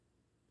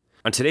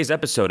On today's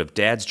episode of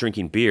Dad's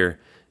Drinking Beer,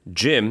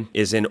 Jim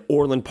is in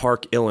Orland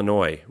Park,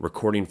 Illinois,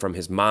 recording from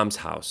his mom's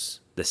house,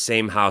 the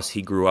same house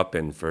he grew up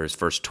in for his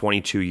first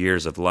 22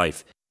 years of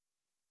life.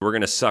 We're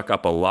going to suck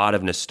up a lot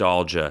of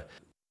nostalgia.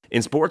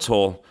 In Sports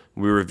Hole,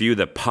 we review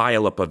the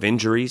pile-up of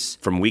injuries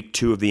from Week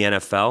 2 of the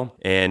NFL,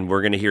 and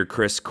we're going to hear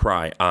Chris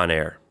cry on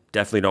air.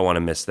 Definitely don't want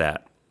to miss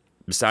that.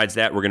 Besides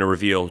that, we're going to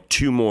reveal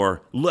 2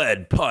 more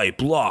lead pipe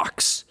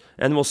locks,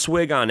 and we'll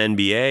swig on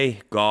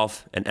NBA,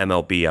 golf, and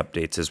MLB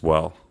updates as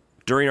well.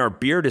 During our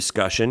beer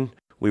discussion,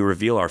 we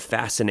reveal our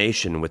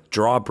fascination with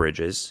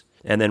drawbridges,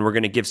 and then we're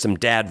going to give some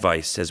dad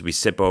advice as we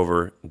sip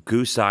over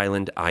Goose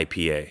Island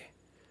IPA.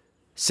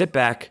 Sit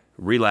back,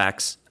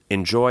 relax,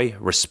 enjoy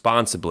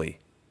responsibly.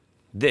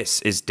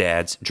 This is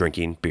Dad's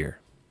Drinking Beer.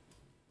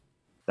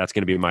 That's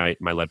going to be my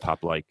lead pipe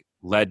lock.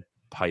 Lead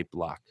pop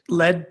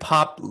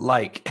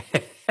like.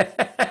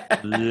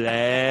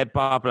 Lead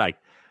pop like.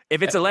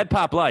 If it's a lead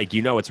pop like,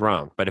 you know it's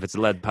wrong. But if it's a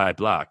lead pipe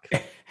lock,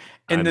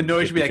 and the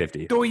noise should be like,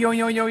 50-50. yo,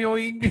 yo, yo, yo,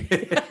 yo.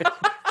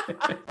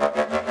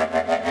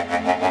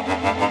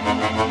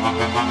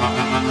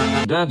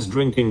 Dad's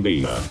Drinking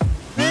Beer.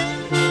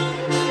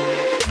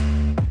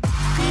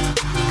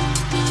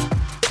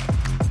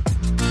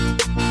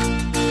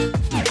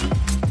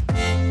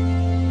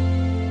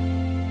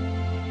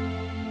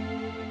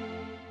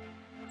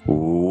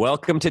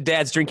 Welcome to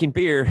Dad's Drinking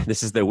Beer.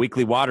 This is the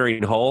weekly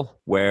watering hole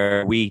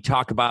where we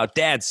talk about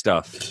dad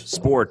stuff,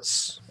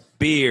 sports,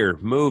 beer,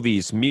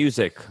 movies,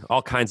 music,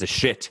 all kinds of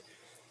shit.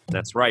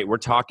 That's right. We're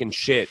talking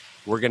shit.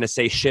 We're going to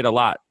say shit a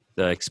lot.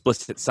 The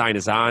explicit sign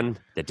is on.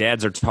 The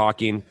dads are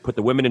talking. Put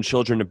the women and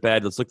children to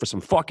bed. Let's look for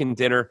some fucking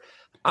dinner.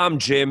 I'm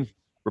Jim,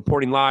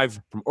 reporting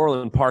live from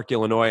Orland Park,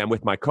 Illinois. I'm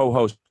with my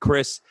co-host,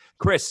 Chris.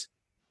 Chris,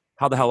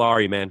 how the hell are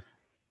you, man?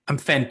 I'm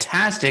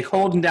fantastic,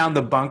 holding down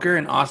the bunker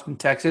in Austin,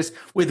 Texas,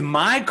 with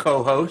my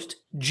co-host,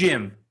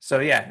 Jim. So,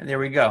 yeah, there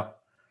we go.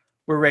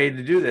 We're ready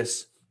to do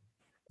this.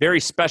 Very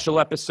special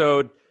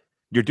episode.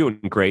 You're doing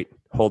great,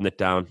 holding it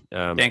down.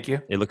 Thank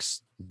you. It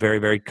looks very,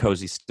 very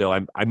cozy still.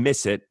 I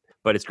miss it,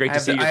 but it's great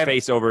to see your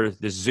face over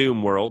the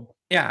Zoom world.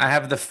 Yeah, I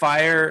have the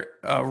fire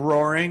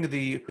roaring.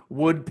 The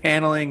wood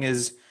paneling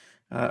is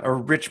a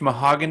rich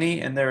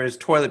mahogany, and there is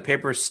toilet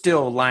paper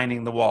still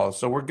lining the walls.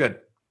 So we're good.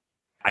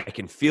 I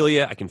can feel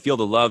you. I can feel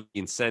the love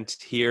being sent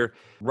here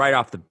right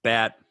off the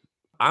bat.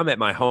 I'm at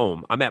my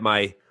home. I'm at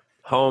my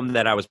home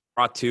that I was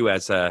brought to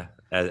as a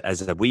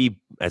wee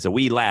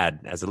lad,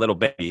 as a little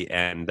baby,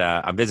 and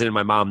I'm visiting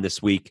my mom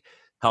this week,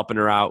 helping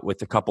her out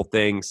with a couple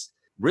things.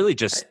 Really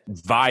just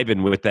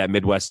vibing with that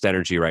Midwest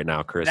energy right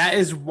now, Chris. That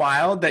is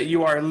wild that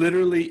you are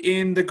literally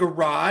in the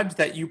garage,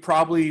 that you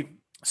probably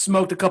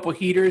smoked a couple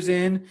heaters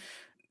in,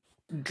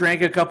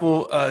 drank a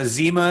couple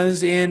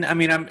Zimas in. I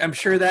mean, I'm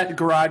sure that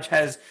garage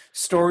has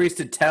stories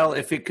to tell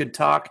if it could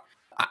talk.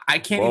 I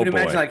can't even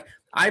imagine. Like,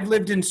 I've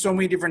lived in so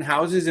many different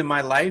houses in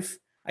my life.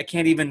 I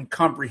can't even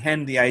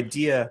comprehend the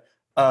idea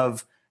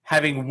of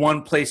having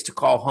one place to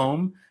call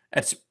home.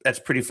 That's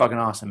pretty fucking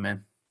awesome,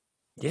 man.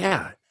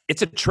 Yeah,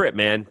 it's a trip,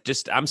 man.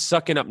 Just I'm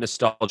sucking up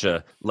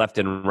nostalgia left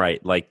and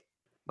right, like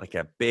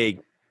a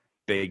big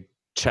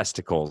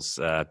chesticles,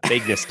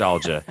 big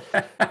nostalgia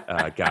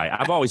guy.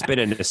 I've always been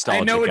a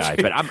nostalgia guy,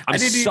 but I'm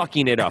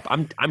sucking it up.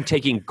 I'm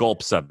taking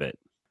gulps of it.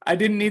 I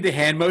didn't need the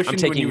hand motion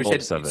when you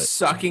said of it.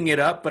 Sucking it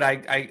up, but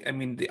I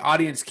mean the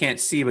audience can't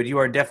see, but you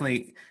are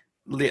definitely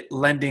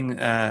lending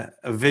a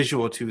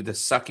visual to the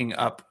sucking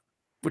up,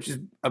 which is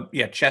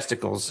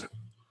chesticles.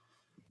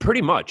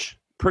 Pretty much,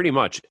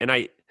 and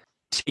I.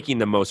 Taking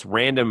the most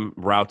random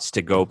routes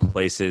to go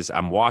places.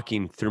 I'm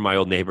walking through my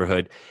old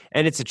neighborhood,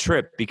 and it's a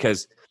trip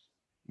because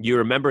you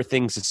remember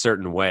things a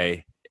certain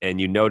way, and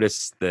you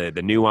notice the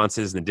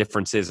nuances and the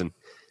differences. And,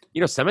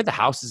 some of the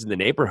houses in the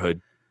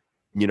neighborhood,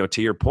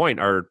 to your point,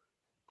 are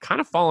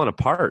kind of falling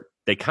apart.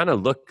 They kind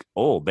of look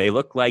old. They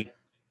look like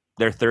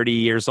they're 30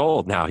 years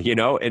old now,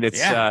 and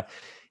it's a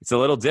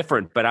little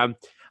different. But I'm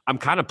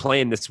kind of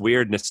playing this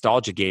weird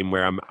nostalgia game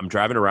where I'm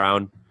driving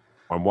around,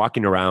 I'm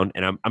walking around,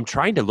 and I'm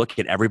trying to look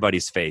at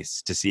everybody's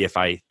face to see if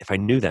I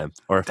knew them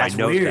or if I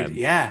know weird. them.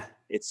 Yeah,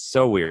 it's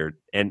so weird,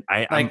 and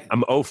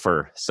I'm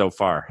over so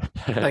far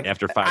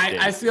after 5 days.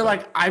 I feel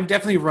like I've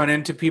definitely run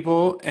into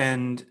people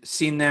and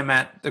seen them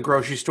at the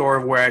grocery store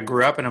where I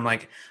grew up, and I'm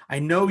like, I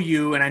know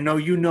you, and I know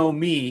you know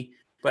me,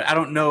 but I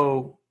don't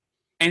know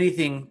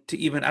anything to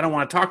even. I don't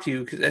want to talk to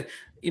you because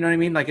you know what I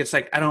mean. Like it's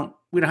like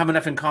we don't have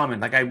enough in common.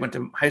 Like I went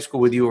to high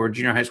school with you or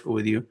junior high school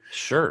with you.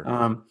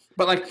 Sure.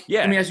 But let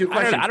me ask you a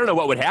question. I don't know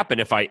what would happen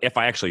if I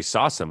actually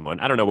saw someone.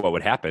 I don't know what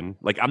would happen.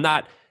 Like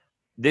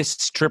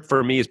this trip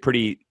for me is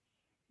pretty,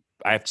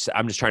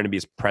 I'm just trying to be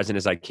as present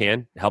as I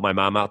can, help my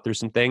mom out through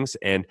some things.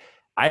 And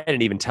I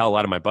didn't even tell a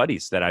lot of my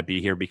buddies that I'd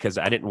be here because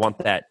I didn't want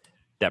that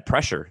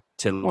pressure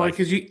to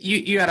because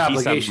you had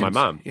obligations. My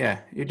mom.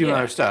 Yeah. You're doing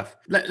other stuff.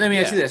 Let me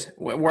ask you this.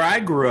 Where I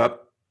grew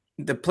up,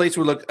 the place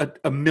would look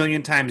a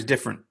million times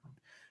different.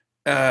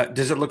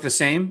 Does it look the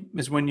same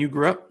as when you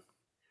grew up?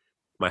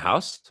 My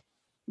house?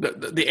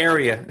 The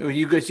area.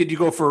 You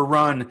go for a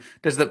run.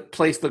 Does the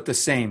place look the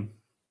same?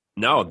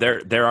 No,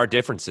 there are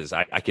differences.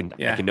 I can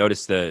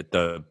notice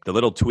the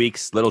little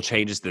tweaks, little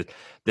changes.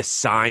 The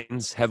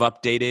signs have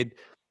updated.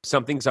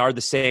 Some things are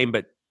the same,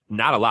 but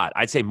not a lot.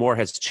 I'd say more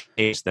has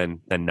changed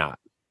than not.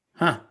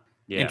 Huh.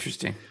 Yeah.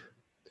 Interesting.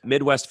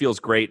 Midwest feels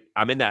great.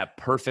 I'm in that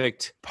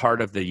perfect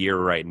part of the year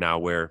right now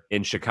where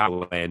in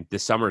Chicagoland, the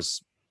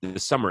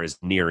summer is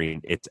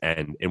nearing its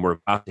end and we're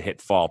about to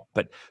hit fall,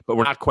 but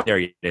we're not quite there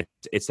yet.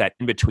 It's that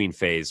in-between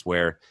phase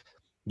where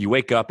you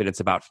wake up and it's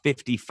about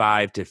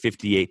 55 to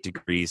 58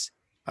 degrees.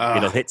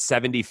 It'll hit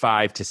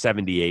 75 to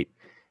 78.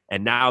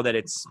 And now that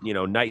it's,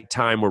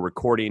 nighttime, we're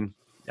recording.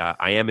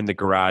 I am in the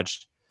garage.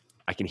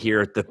 I can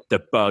hear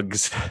the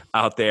bugs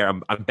out there.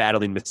 I'm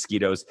battling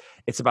mosquitoes.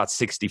 It's about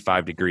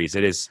 65 degrees.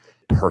 It is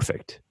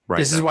perfect right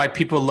This now. is why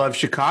people love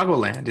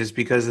Chicagoland, is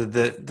because of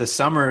the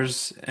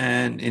summers,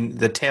 and in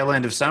the tail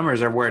end of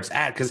summers are where it's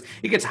at, because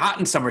it gets hot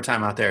in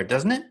summertime out there,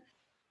 doesn't it?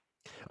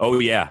 Oh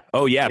yeah.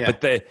 Yeah.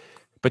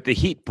 But the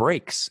heat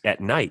breaks at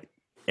night.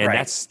 And Right.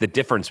 that's the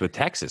difference with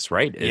Texas,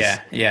 right?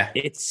 Yeah.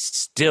 It's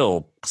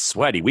still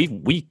sweaty.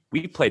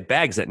 We played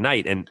bags at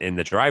night in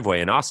the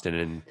driveway in Austin,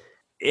 and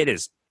it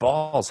is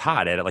balls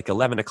hot at like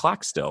 11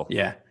 o'clock still.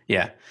 Yeah.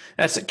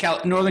 That's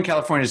Northern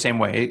California the same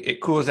way.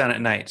 It cools down at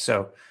night.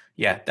 So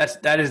yeah,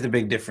 that is the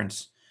big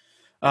difference.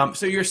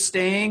 So you're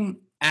staying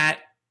at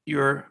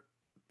your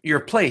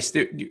place,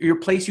 your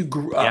place you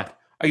grew up. Yeah.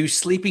 Are you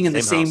sleeping in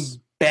the same house.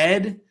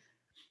 bed?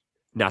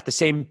 Not the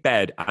same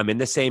bed. I'm in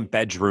the same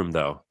bedroom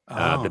though.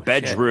 Oh, the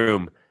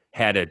bedroom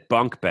had a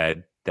bunk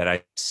bed that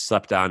I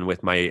slept on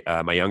with my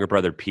younger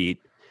brother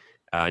Pete.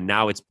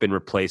 Now it's been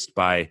replaced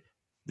by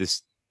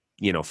this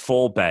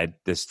full bed,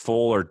 this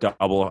full or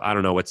double. I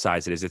don't know what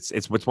size it is.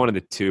 It's one of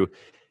the two.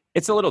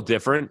 It's a little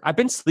different. I've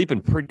been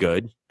sleeping pretty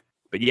good,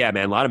 but yeah,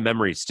 man, a lot of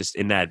memories just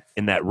in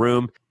that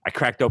room. I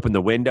cracked open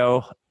the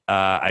window.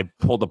 I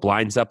pulled the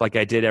blinds up like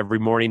I did every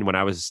morning when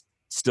I was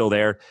still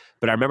there.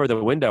 But I remember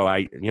the window.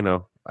 I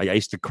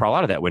used to crawl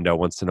out of that window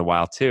once in a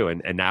while too.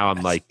 And now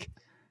I'm like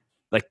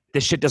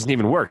this shit doesn't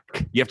even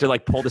work. You have to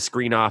like pull the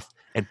screen off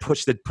and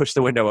push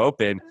the window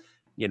open.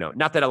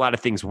 Not that a lot of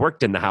things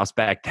worked in the house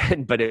back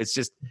then, but it's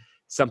just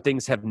some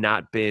things have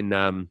not been.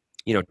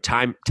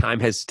 Time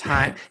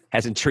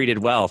hasn't treated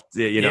well.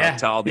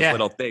 To all these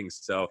little things.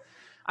 So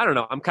I don't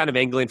know. I'm kind of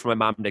angling for my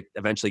mom to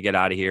eventually get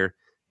out of here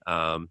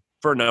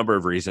for a number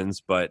of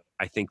reasons, but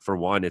I think for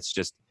one, it's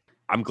just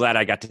I'm glad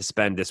I got to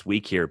spend this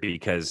week here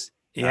because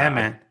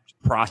man.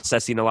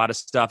 Processing a lot of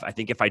stuff. I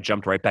think if I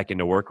jumped right back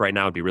into work right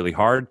now, it'd be really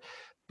hard.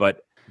 But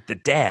the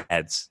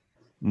dads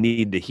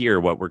need to hear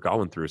what we're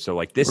going through. So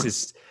like this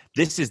is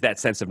that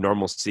sense of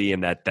normalcy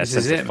and that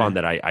sense of fun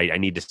that I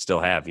need to still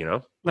have.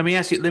 Let me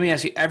ask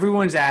you.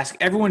 Everyone's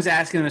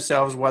asking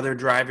themselves while they're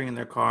driving in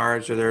their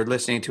cars or they're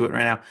listening to it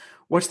right now.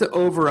 What's the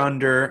over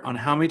under on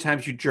how many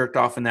times you jerked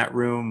off in that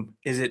room?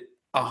 Is it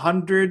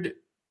 100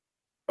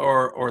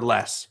 or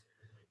less?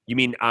 You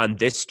mean on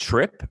this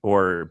trip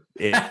or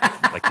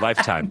like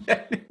lifetime?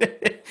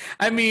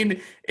 I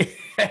mean,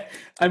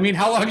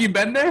 how long have you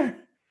been there?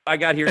 I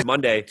got here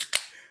Monday.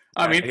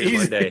 I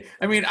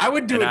mean, I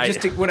would do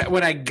it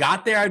when I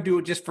got there. I'd do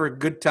it just for a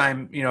good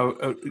time,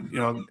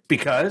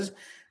 because.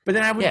 But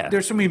then I would.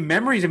 There's so many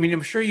memories. I mean,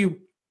 I'm sure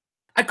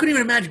I couldn't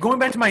even imagine going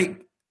back to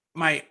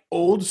my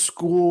old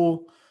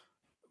school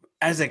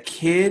as a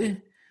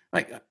kid.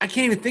 Like I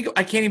can't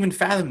even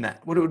fathom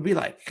that what it would be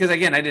like, because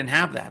again, I didn't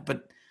have that.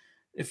 But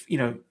if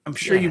I'm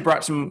sure you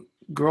brought some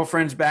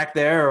girlfriends back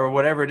there or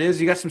whatever it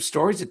is. You got some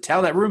stories to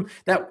tell. That room,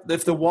 that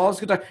if the walls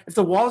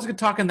could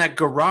talk in that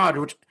garage,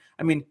 which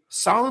I mean,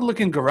 solid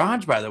looking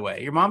garage, by the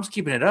way. Your mom's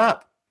keeping it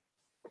up.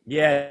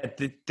 Yeah,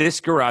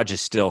 this garage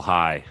is still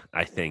high,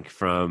 I think,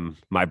 from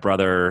my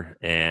brother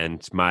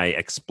and my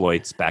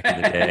exploits back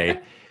in the day.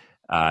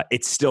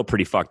 It's still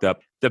pretty fucked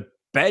up. The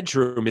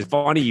bedroom is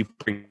funny you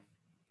bring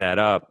that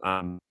up.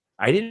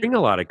 I didn't bring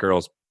a lot of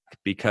girls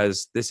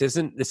because this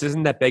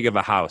isn't that big of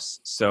a house.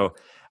 So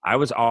I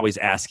was always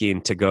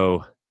asking to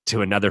go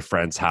to another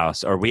friend's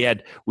house, or we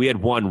had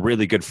one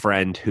really good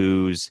friend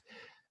whose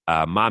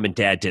mom and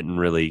dad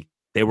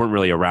weren't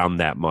really around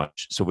that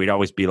much. So we'd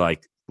always be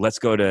like, let's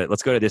go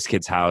to this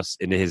kid's house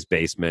into his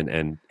basement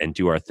and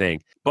do our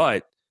thing.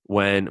 But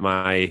when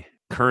my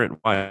current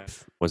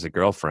wife was a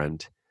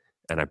girlfriend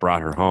and I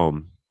brought her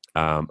home,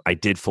 I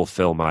did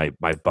fulfill my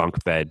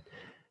bunk bed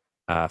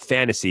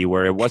fantasy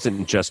where it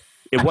wasn't just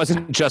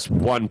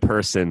one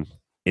person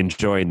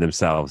enjoying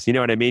themselves. You know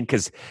what I mean?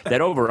 Because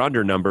that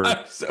over/under number,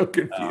 I'm so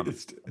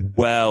confused.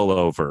 Well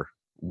over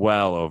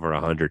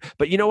 100.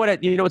 But you know what?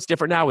 What's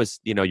different now is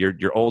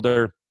you're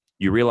older.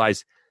 You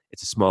realize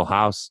it's a small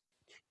house.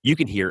 You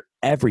can hear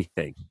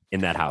everything in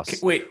that house. Okay,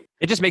 wait,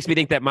 it just makes me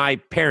think that my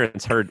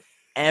parents heard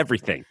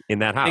everything in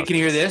that house. Hey, can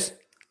you hear this?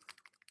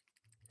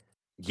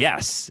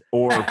 Yes,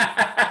 or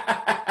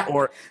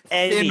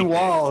anything. Thin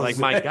walls. Like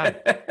my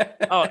God.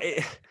 Oh,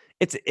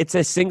 it's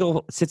a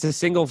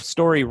single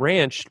story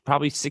ranch,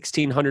 probably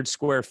 1,600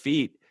 square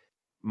feet.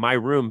 My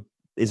room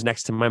is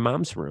next to my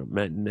mom's room,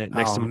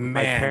 next to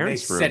my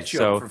parents' room. They set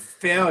you up for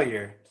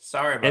failure.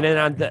 Sorry about And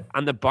then that.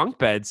 on the bunk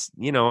beds,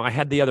 you know, I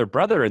had the other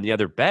brother in the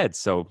other bed,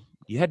 so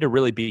you had to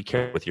really be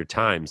careful with your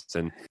times.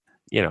 And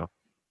you know,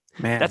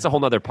 Man, that's a whole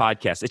nother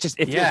podcast. It feels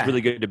Yeah. really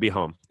good to be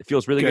home. It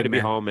feels really good Good, to be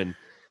man. home,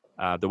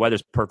 and the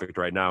weather's perfect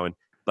right now. And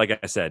like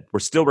I said, we're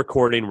still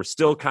recording. We're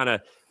still kind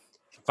of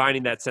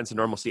finding that sense of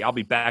normalcy. I'll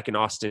be back in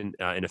Austin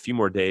in a few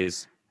more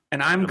days.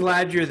 And I'm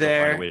glad you're Still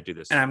find a there. way to do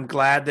this. And I'm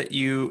glad that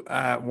you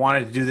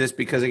wanted to do this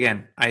because,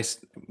 again,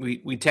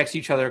 we text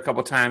each other a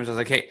couple times. I was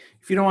like, hey,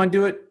 if you don't want to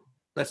do it,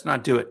 let's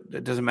not do it.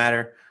 It doesn't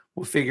matter.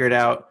 We'll figure it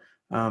out.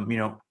 You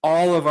know,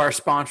 all of our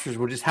sponsors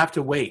will just have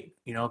to wait,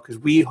 you know, because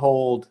we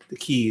hold the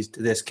keys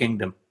to this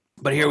kingdom.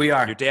 But here we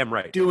are. You're damn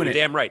right. Doing You're it.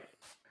 damn right.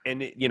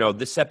 And you know,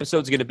 this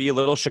episode's going to be a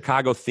little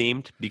Chicago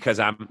themed because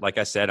I'm, like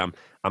I said,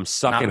 I'm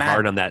sucking mad.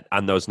 hard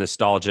on those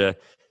nostalgia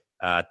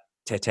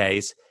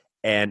tetes,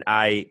 and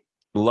I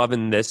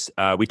loving this.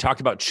 We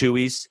talked about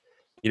Chewy's.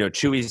 You know,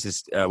 Chewy's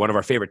is one of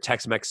our favorite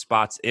Tex-Mex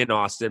spots in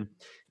Austin.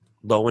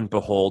 Lo and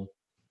behold,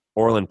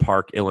 Orland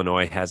Park,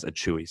 Illinois has a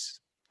Chewy's.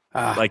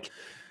 Ah. Like,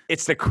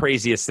 it's the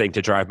craziest thing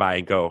to drive by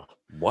and go,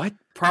 what?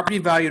 Property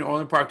value in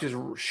Orland Park just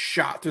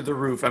shot through the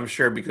roof, I'm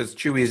sure, because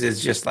Chewy's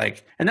is just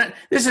like, and that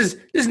this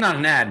is not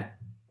an ad.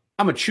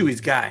 I'm a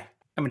Chewy's guy.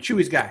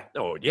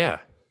 Oh yeah.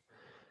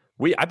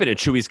 I've been a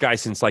Chewy's guy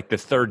since like the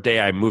third day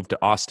I moved to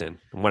Austin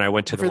when I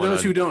went to the For one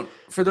those who don't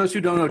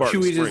know,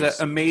 Barton Chewy's is Springs.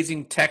 an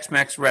amazing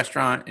Tex-Mex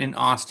restaurant in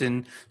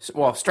Austin.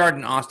 Well, started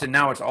in Austin,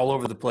 now it's all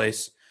over the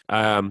place.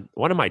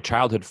 One of my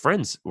childhood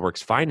friends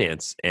works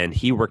finance, and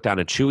he worked on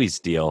a Chewy's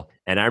deal.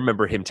 And I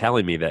remember him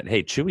telling me that,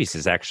 hey, Chewy's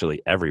is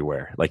actually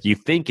everywhere. Like, you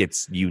think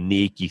it's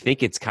unique, you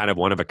think it's kind of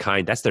one of a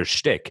kind. That's their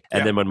shtick. And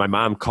Yeah. then when my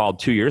mom called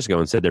 2 years ago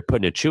and said they're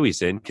putting a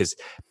Chewy's in, because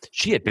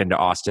she had been to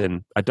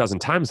Austin a dozen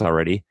times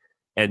already,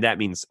 and that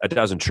means a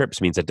dozen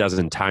trips means a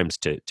dozen times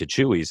to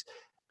Chewy's.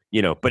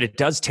 You know, but it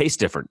does taste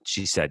different.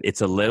 She said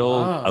it's a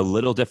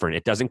little different.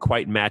 It doesn't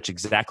quite match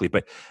exactly,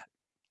 but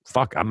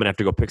fuck, I'm gonna have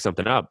to go pick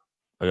something up.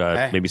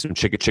 Maybe some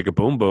chicka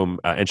boom boom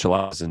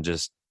enchiladas, and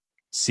just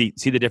see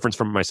the difference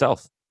from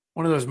myself.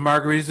 One of those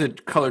margaritas,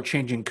 that color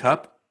changing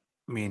cup.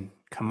 I mean,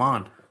 come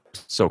on.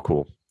 So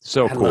cool.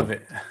 So I cool. love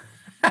it.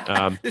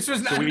 This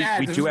was not so an ad.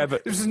 we this, do was, have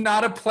this is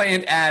not a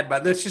planned ad,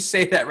 but let's just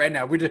say that right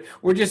now.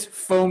 We're just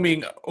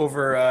foaming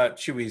over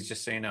Chewy's,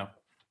 just so you know.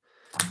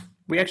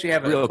 We actually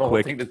have a Real whole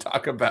quick. thing to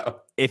talk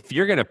about. If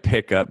you're gonna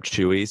pick up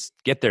Chewy's,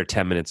 get there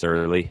 10 minutes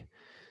early.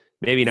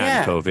 Maybe not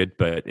Yeah. in COVID,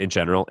 but in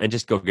general, and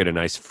just go get a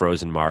nice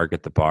frozen marg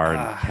at the bar and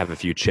Ah. have a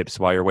few chips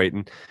while you're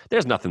waiting.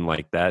 There's nothing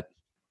like that.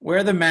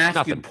 Wear the mask, you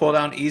Nothing. can pull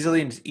down easily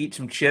and just eat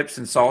some chips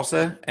and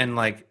salsa and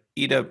like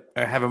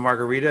have a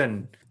margarita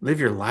and live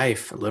your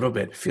life a little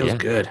bit. It feels Yeah.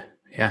 good.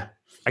 Yeah.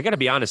 I got to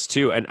be honest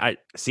too, and I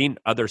seen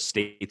other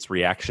states'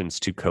 reactions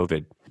to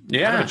COVID.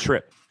 Yeah. Kind of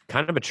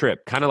a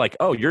trip. Kind of like,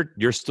 oh,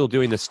 you're still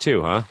doing this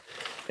too, huh?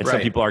 And some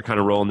Right. people are kind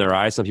of rolling their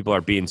eyes. Some people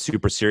are being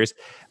super serious.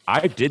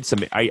 I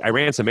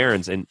ran some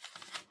errands, and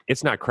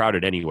it's not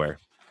crowded anywhere.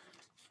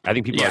 I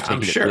think people Yeah, are taking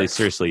I'm it sure. really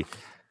seriously.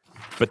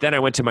 But then I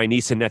went to my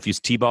niece and nephew's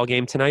t-ball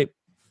game tonight.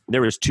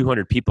 There was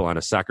 200 people on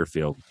a soccer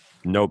field.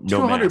 No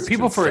 200 masks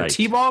people in for a sight.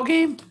 T-ball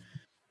game?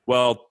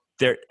 Well,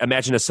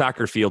 imagine a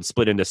soccer field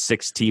split into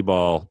 6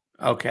 t-ball,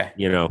 Okay.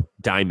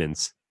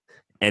 diamonds,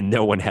 and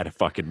no one had a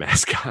fucking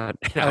mask on.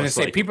 And I was going to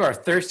say, like, people are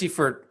thirsty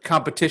for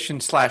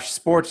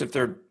competition/sports if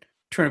they're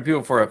 200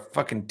 people for a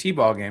fucking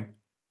T-ball game.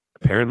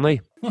 apparently.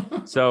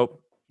 so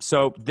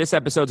this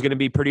episode's going to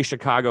be pretty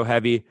Chicago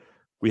heavy.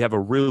 We have a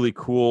really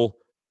cool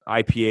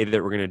IPA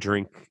that we're going to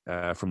drink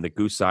from the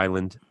Goose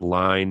Island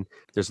line.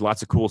 There's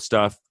lots of cool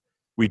stuff.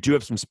 We do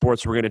have some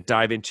sports we're going to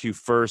dive into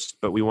first,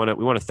 but we want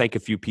to thank a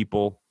few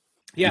people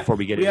before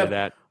we get into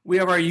that. We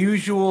have our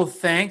usual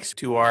thanks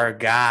to our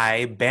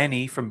guy,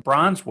 Benny from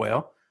Bronze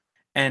Whale,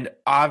 and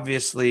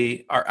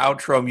obviously our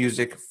outro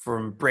music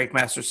from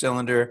Breakmaster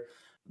Cylinder.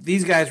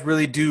 These guys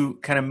really do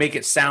kind of make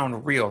it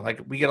sound real.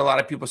 Like, we get a lot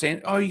of people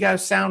saying, oh, you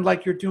guys sound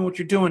like you're doing what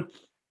you're doing.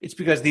 It's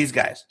because these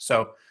guys.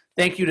 So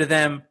thank you to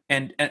them.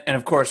 And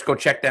of course, go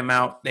check them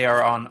out. They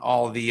are on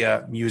all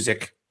the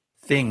music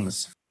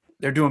things.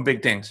 They're doing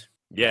big things.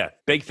 Yeah,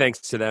 big thanks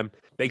to them.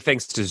 Big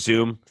thanks to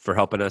Zoom for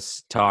helping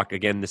us talk.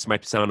 Again, this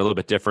might sound a little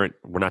bit different.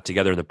 We're not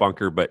together in the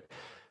bunker, but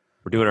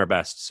we're doing our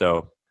best.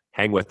 So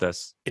hang with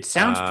us. It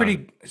sounds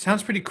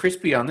pretty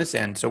crispy on this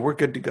end, so we're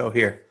good to go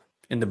here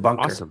in the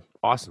bunker.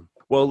 Awesome.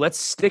 Well, let's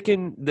stick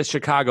in the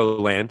Chicago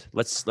land.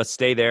 Let's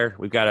stay there.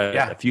 We've got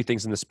a few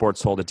things in the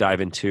sports hole to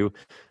dive into.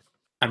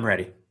 I'm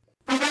ready.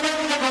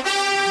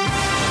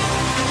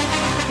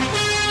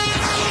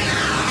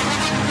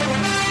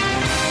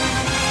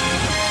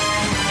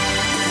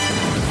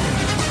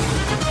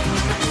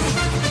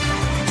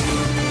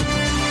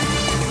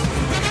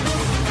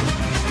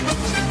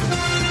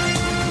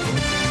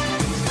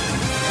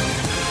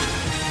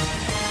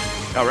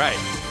 All right,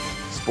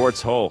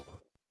 sports hole.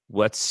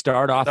 Let's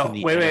start off in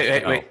the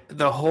NFL. Wait.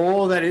 The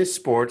hole that is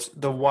sports,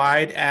 the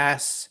wide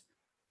ass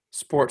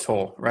sports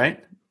hole,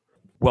 right?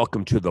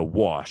 Welcome to the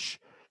wash.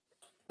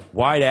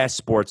 Wide ass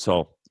sports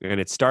hole. And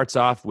it starts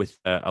off with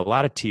a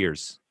lot of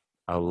tears.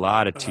 A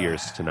lot of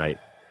tears tonight.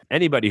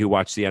 Anybody who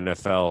watched the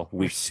NFL We're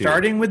week 2,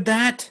 starting with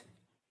that.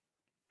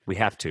 we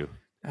have to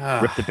Ah.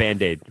 rip the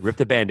Band-Aid. Rip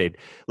the Band-Aid.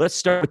 Let's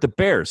start with the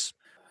Bears.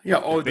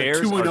 Yeah. Oh, the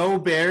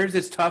 2-0 Bears.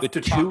 It's tough the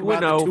to talk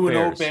about the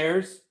 2-0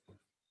 Bears.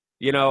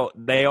 You know,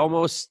 they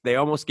almost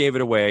gave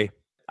it away.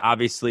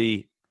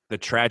 Obviously, the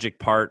tragic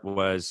part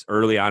was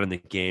early on in the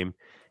game.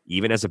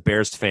 Even as a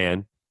Bears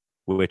fan,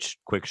 which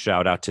quick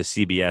shout out to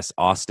CBS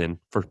Austin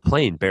for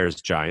playing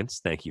Bears Giants.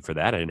 Thank you for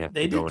that. I didn't have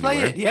They to go did play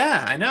anywhere. it.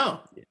 Yeah, I know.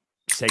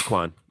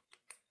 Saquon.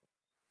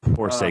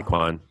 Poor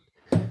Saquon.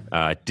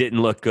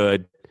 Didn't look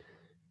good.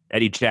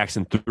 Eddie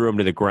Jackson threw him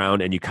to the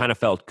ground, and you kind of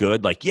felt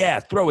good. Like,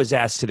 yeah, throw his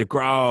ass to the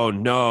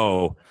ground.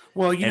 No.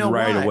 Well, you know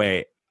right why?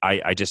 away,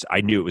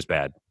 I knew it was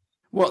bad.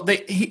 Well,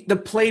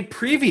 the play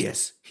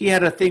previous, he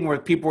had a thing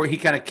where he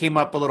kind of came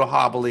up a little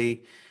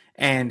hobbly,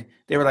 and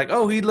they were like,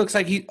 "Oh, he looks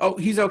like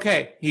he's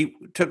okay." He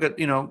took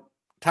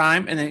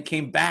time, and then it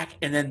came back,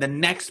 and then the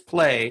next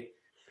play,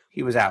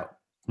 he was out.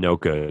 No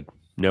good.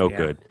 No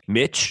good.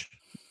 Mitch,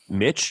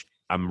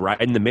 I'm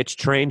riding the Mitch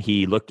train.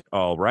 He looked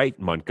all right.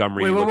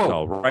 Montgomery looked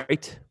all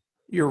right.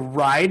 You're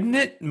riding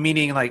it,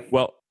 meaning like,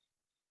 well,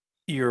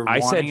 you're I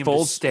wanting said him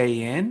Foles to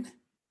stay in.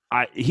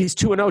 He's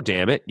 2-0.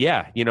 Damn it!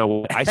 Yeah,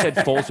 I said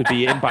Foles would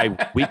be in by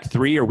week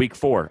 3 or week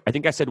 4. I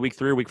think I said week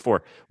 3 or week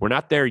 4. We're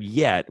not there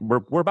yet.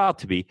 We're about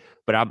to be,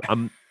 but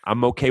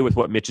I'm okay with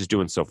what Mitch is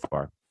doing so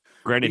far.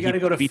 Granted, he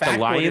beat the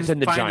Lions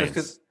and the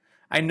Giants.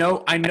 I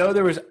know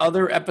there was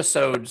other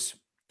episodes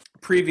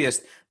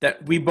previous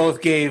that we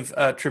both gave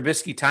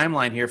Trubisky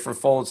timeline here for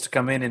Foles to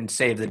come in and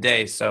save the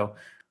day. So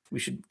we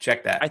should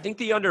check that. I think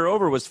the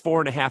under/over was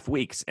 4.5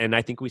 weeks, and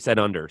I think we said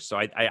under. So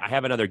I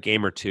have another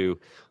game or two.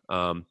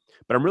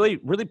 But I'm really,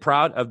 really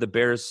proud of the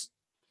Bears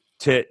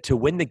to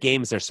win the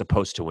games they're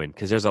supposed to win,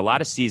 because there's a lot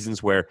of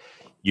seasons where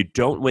you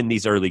don't win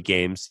these early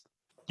games.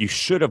 You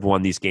should have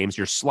won these games.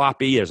 You're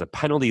sloppy. There's a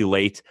penalty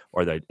late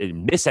or the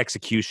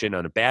misexecution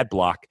on a bad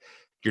block.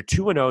 You're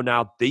 2-0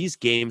 now. These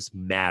games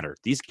matter.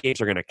 These games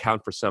are going to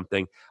count for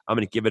something. I'm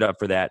going to give it up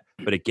for that.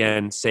 But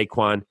again,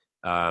 Saquon,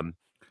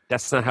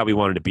 that's not how we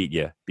wanted to beat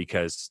you,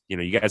 because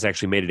you guys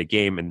actually made it a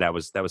game, and that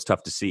was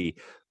tough to see.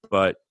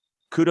 But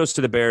kudos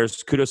to the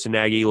Bears. Kudos to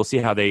Nagy. We'll see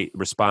how they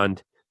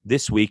respond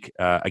this week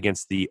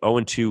against the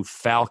 0-2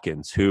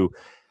 Falcons, who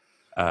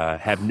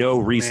have no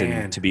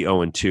reason to be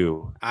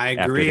 0-2. I agree,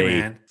 after they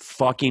man.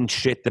 Fucking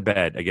shit the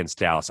bed against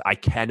Dallas. I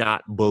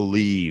cannot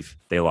believe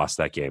they lost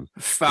that game.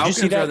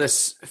 Falcons are the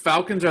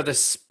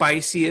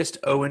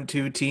spiciest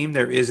 0-2 team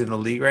there is in the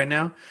league right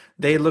now.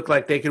 They look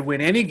like they could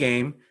win any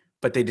game,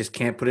 but they just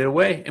can't put it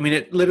away. I mean,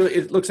 it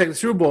looks like the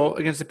Super Bowl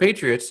against the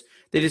Patriots.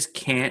 They just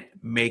can't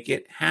make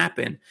it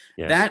happen.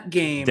 Yeah. That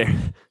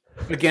game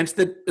against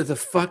the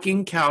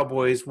fucking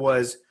Cowboys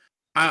was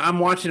 – I'm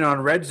watching it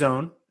on Red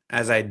Zone,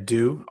 as I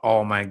do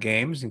all my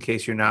games. In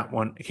case you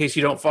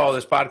don't follow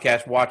this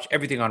podcast, watch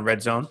everything on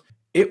Red Zone.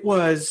 It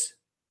was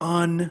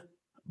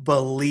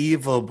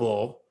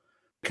unbelievable.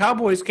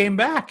 Cowboys came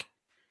back.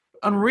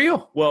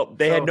 Unreal. Well,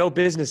 they had no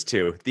business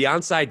to. The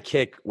onside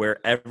kick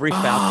where every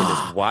Falcon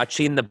is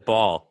watching the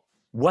ball.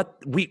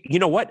 You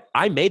know what?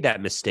 I made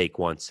that mistake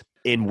once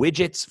in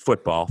Widgets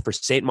football for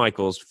St.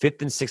 Michael's,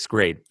 5th and 6th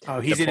grade.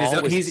 Oh, he's in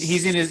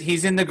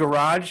the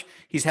garage.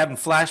 He's having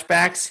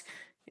flashbacks.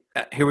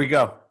 Here we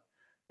go.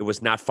 It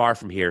was not far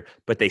from here,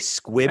 but they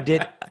squibbed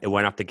it. It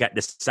went off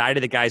the side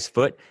of the guy's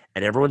foot,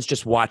 and everyone's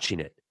just watching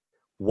it.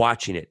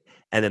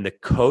 And then the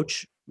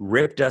coach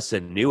ripped us a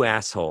new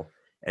asshole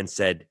and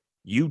said,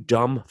 "You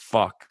dumb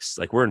fucks."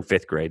 Like, we're in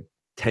 5th grade,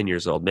 10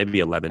 years old, maybe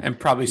 11. And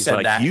probably said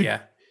like, that,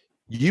 yeah.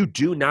 You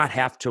do not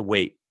have to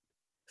wait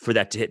for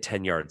that to hit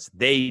 10 yards.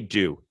 They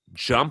do.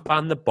 Jump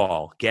on the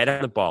ball, get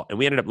on the ball. And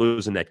we ended up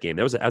losing that game.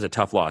 That was a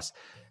tough loss.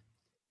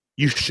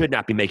 You should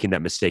not be making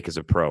that mistake as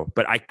a pro.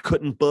 But I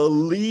couldn't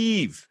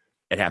believe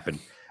it happened.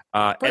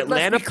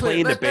 Atlanta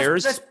playing the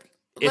Bears,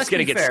 it's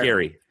going to get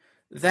scary.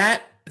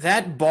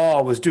 That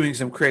ball was doing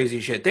some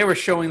crazy shit. They were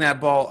showing that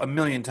ball a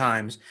million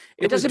times.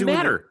 It doesn't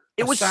matter.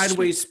 It was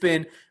sideways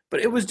spin, but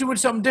it was doing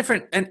something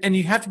different. And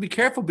you have to be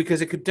careful because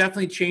it could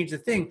definitely change the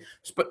thing.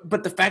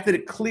 But the fact that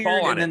it cleared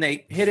and then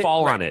they hit it.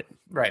 Fall on it.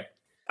 Right.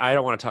 I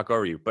don't want to talk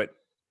over you, but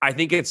I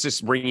think it's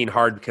just ringing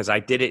hard because I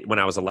did it when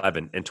I was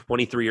 11. And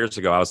 23 years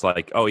ago, I was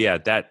like, oh, yeah,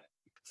 that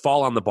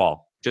fall on the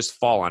ball. Just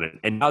fall on it.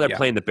 And now they're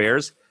playing the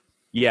Bears.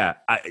 Yeah,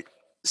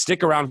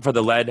 stick around for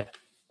the lead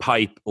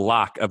pipe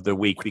lock of the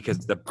week because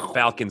the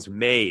Falcons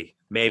may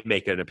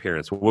make an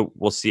appearance.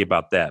 We'll see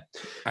about that.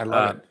 I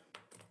love it.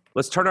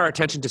 Let's turn our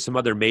attention to some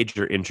other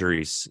major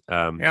injuries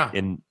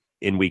in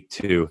week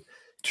 2.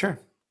 Sure.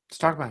 Let's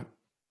talk about it.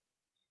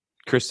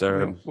 Chris, what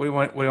do you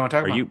want to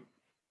talk about?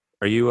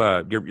 Are you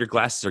your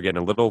glasses are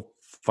getting a little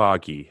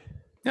foggy.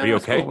 Yeah, are you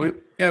okay? Cool. We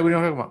don't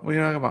talk about. What are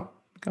you talking about?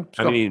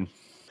 I mean,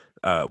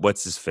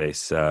 what's his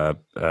face? Just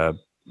go.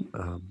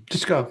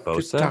 Bosa?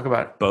 Just talk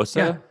about it.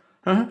 Bosa?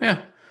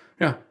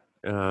 Yeah.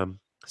 Yeah.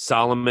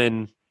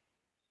 Solomon.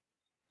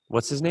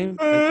 What's his name?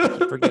 I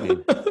keep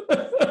forgetting.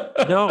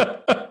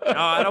 No,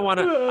 I don't want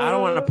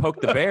to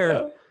poke the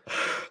bear.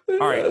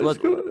 All right,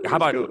 look. How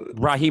about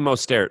Raheem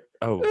Mostert?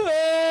 Oh,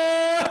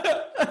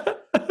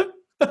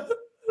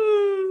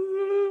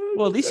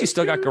 Well, at least you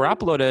still got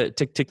Garoppolo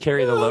to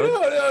carry the load.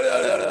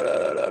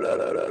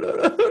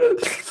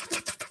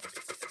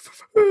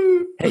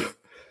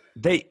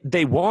 Hey,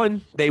 they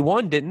won. They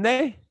won, didn't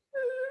they?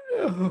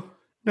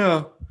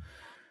 No.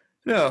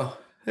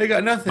 They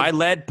got nothing. My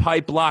lead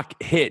pipe lock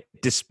hit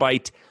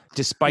despite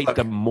Look.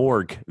 the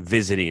morgue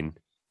visiting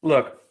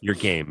Look, your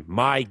game.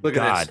 My look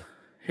God. at this.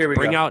 Here we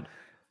Bring go. out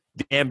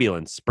the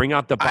ambulance. Bring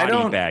out the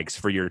body bags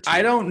for your team.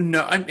 I don't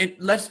know. I mean,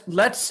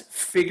 let's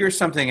figure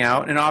something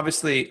out. And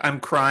obviously, I'm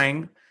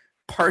crying.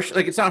 Partially,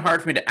 like it's not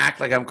hard for me to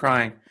act like I'm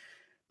crying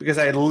because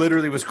I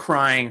literally was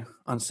crying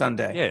on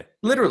Sunday. Yeah.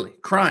 Literally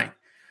crying.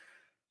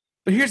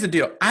 But here's the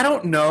deal. I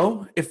don't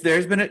know if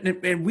there's been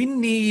and we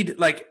need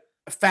like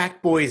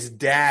Fact Boy's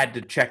dad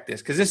to check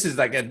this because this is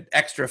like an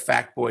extra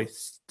Fact Boy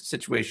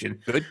situation.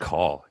 Good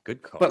call.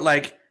 But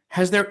like,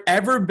 has there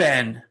ever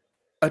been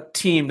a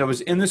team that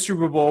was in the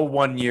Super Bowl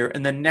one year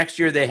and then next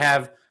year they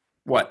have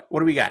what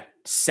do we got?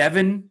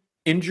 7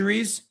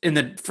 injuries in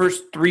the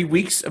first 3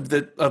 weeks of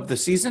the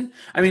season?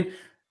 I mean,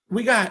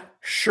 we got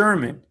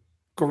Sherman,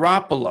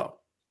 Garoppolo,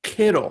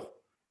 Kittle.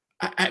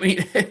 I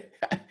mean,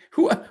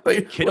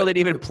 Kittle didn't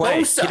even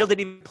play. Bosa. Kittle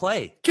didn't even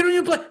play. Kittle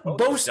didn't even play.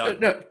 Bosa.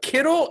 No,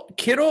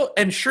 Kittle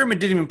and Sherman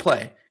didn't even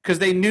play because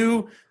they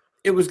knew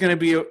it was going to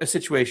be a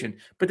situation.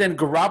 But then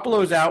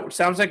Garoppolo's out. It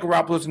sounds like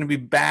Garoppolo's going to be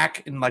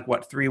back in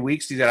 3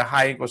 weeks. He's got a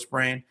high ankle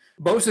sprain.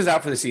 Bosa's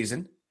out for the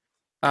season.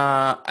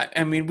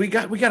 I mean, we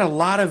got a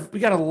lot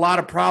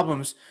of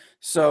problems.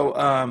 So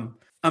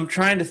I'm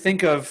trying to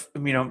think of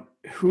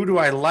who do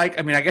I like?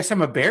 I mean, I guess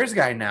I'm a Bears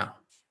guy now.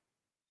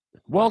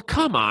 Well,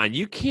 come on.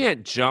 You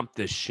can't jump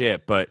the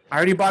ship, but I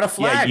already bought a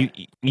flag.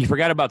 yeah, you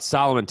forgot about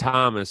Solomon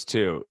Thomas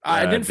too.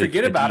 I didn't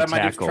forget about him.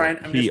 I'm just trying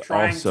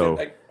also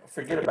to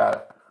forget about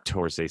it.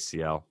 tore his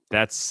ACL.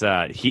 That's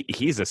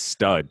he's a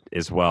stud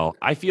as well.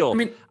 I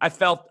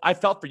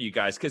felt for you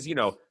guys because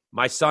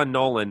my son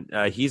Nolan,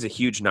 he's a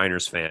huge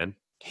Niners fan.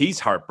 He's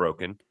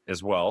heartbroken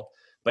as well,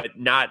 but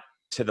not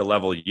to the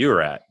level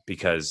you're at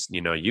because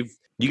you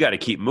got to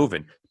keep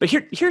moving. But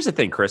here's the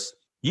thing, Chris.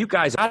 You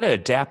guys got to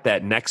adapt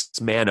that next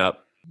man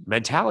up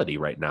mentality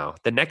right now.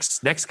 The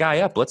next guy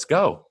up. Let's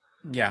go.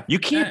 Yeah, you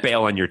can't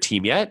bail on your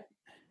team yet.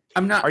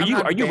 I'm not. Are you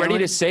bailing. ready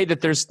to say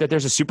that there's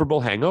a Super Bowl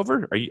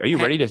hangover? Are you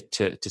ready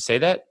to say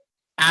that?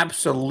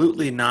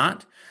 Absolutely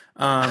not.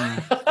 No,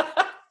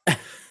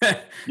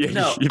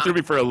 you threw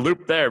me for a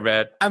loop there,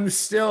 man. I'm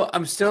still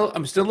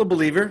a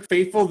believer.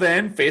 Faithful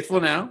then, faithful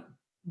now.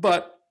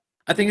 But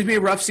I think it's gonna be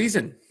a rough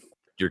season.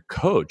 Your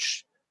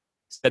coach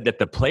said that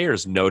the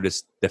players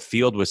noticed the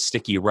field was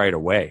sticky right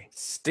away.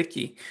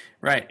 Sticky,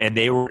 right? And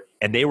they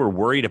were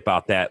worried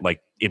about that,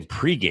 like in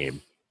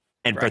pregame.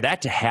 And for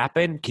that to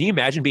happen, can you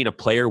imagine being a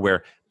player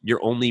where your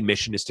only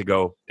mission is to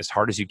go as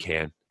hard as you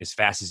can, as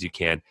fast as you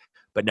can,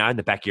 but now in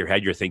the back of your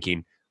head you're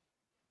thinking,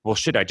 well,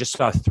 shit, I just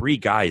saw 3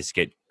 guys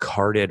get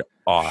carted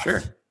off.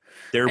 Sure.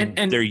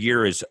 Their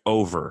year is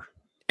over.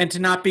 And to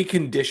not be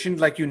conditioned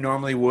like you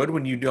normally would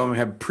when you don't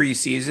have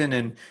preseason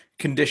and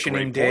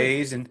conditioning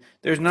days, and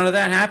there's none of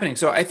that happening.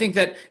 So I think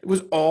that it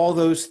was all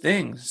those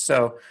things.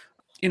 So,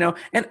 and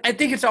I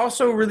think it's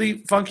also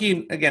really funky.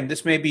 And again,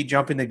 this may be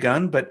jumping the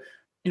gun, but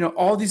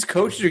all these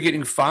coaches are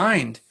getting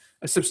fined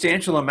a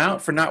substantial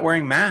amount for not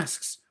wearing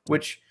masks,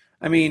 which,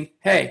 I mean,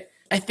 hey,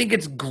 I think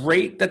it's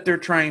great that they're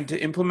trying to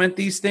implement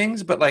these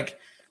things, but like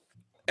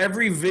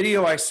every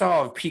video I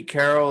saw of Pete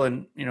Carroll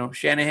and,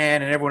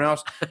 Shanahan and everyone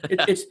else,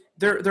 it's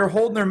they're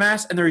holding their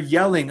masks and they're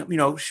yelling,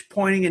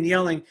 pointing and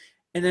yelling.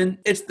 And then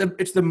it's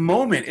the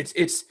moment.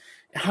 It's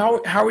how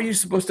are you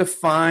supposed to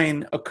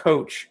fine a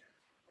coach?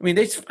 I mean,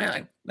 they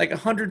fine like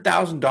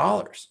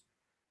 $100,000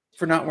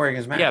 for not wearing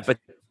his mask. Yeah, but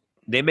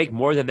they make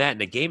more than that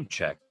in a game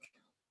check.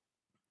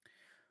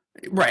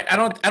 Right. I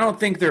don't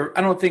think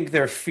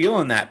they're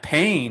feeling that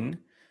pain,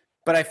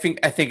 but I think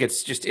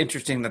it's just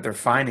interesting that they're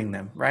finding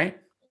them, right?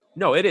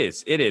 No, it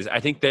is. I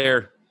think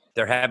they're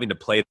having to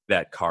play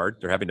that card.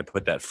 They're having to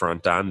put that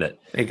front on that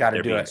they got to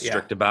do being it.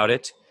 strict about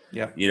it.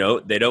 Yeah.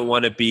 They don't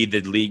want to be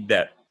the league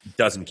that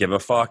doesn't give a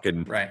fuck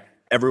and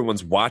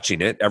everyone's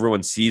watching it.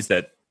 Everyone sees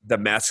that the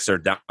masks are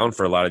down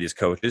for a lot of these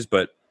coaches,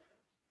 but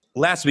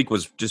last week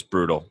was just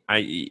brutal.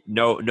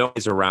 No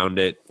noise around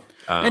it.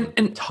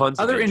 And tons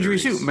other of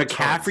injuries too.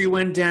 McCaffrey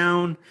went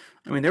down.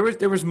 I mean,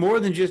 there was more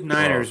than just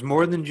Niners,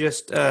 more than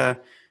just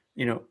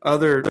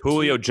other.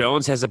 Julio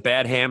Jones has a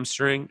bad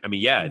hamstring. I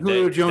mean, yeah,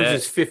 Julio Jones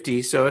is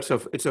 50, so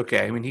it's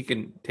okay. I mean, he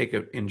can take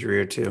an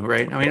injury or two,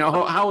 right? I mean,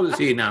 how old is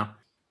he now?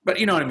 But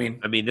you know what I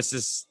mean. I mean, this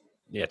is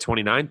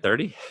 29,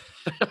 30.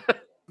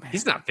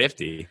 He's not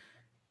 50.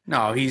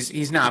 No,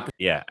 he's not.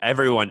 Yeah,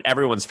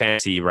 everyone's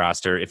fantasy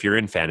roster. If you're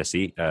in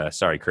fantasy,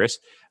 sorry, Chris.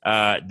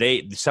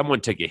 Someone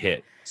took a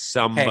hit.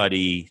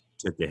 Somebody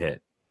took a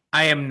hit.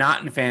 I am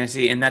not in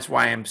fantasy, and that's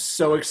why I'm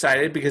so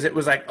excited because it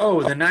was like,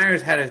 oh, the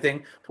Niners had a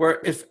thing where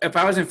if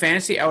I was in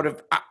fantasy,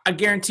 I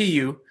guarantee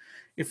you,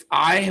 if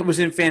I was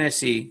in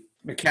fantasy,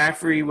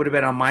 McCaffrey would have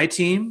been on my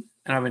team,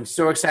 and I've been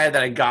so excited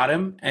that I got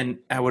him, and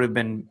I would have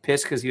been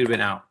pissed because he would have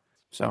been out.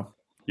 So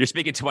you're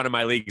speaking to one of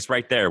my leagues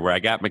right there where I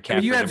got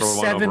McCaffrey. You have number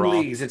 1 7 overall.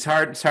 leagues. It's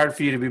hard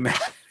for you to be mad.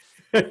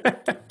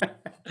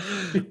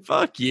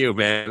 Fuck you,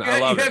 man. I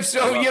love you it.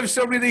 have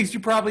so many leagues. You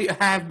probably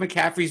have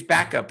McCaffrey's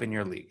backup in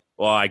your league.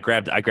 Well, I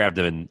grabbed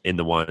him in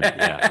the one.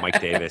 Yeah, Mike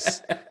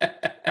Davis.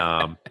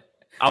 I'll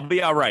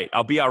be all right.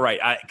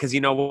 Because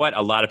you know what?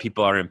 A lot of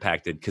people are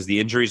impacted because the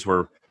injuries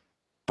were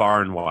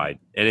barn wide,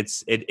 and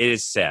it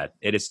is sad.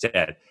 It is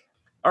sad.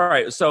 All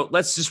right, so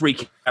let's just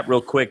recap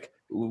real quick.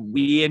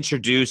 We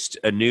introduced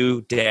a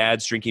new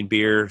Dad's Drinking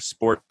Beer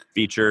sport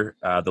feature,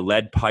 the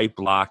lead pipe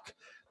lock.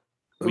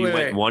 We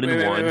went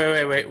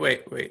 1-1.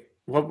 Wait.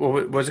 What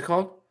was it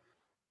called?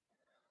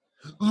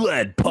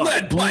 Lead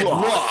pipe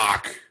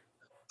lock.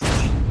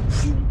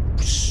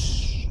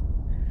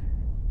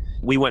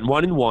 We went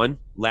 1-1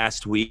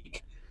 last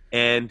week,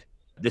 and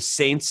the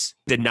Saints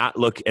did not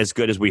look as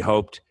good as we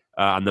hoped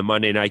on the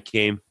Monday night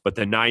game. But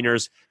the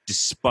Niners,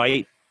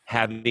 despite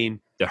having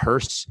the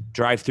hearse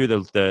drive through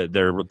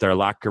their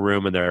locker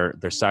room and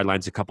their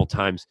sidelines a couple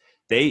times,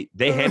 they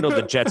handled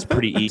the Jets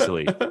pretty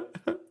easily.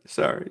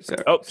 Sorry.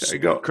 Oh, sorry.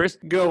 Go, Chris.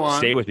 Go on.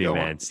 Stay with me,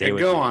 man. Stay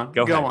with me. Go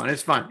on.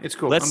 It's fine. It's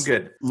cool. I'm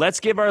good. Let's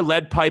give our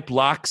lead pipe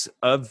locks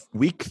of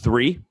week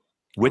 3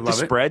 with the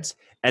spreads,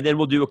 and then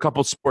we'll do a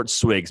couple sports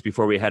swigs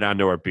before we head on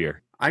to our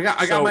beer. I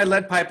got my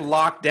lead pipe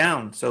locked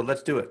down, so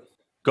let's do it.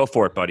 Go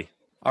for it, buddy.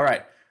 All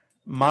right.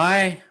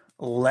 My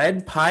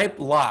lead pipe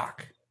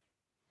lock.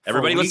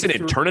 Everybody listen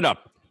in. Turn it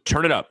up.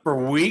 Turn it up. For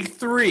week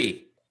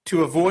 3,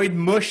 to avoid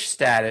mush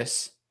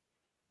status,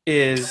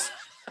 is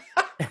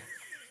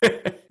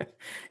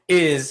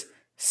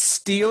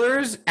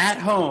Steelers at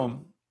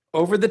home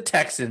over the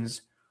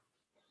Texans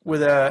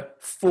with a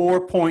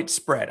 4-point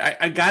spread.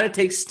 I got to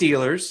take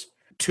Steelers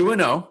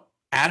 2-0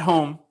 at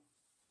home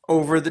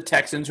over the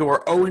Texans, who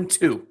are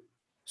 0-2.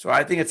 So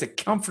I think it's a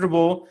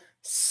comfortable,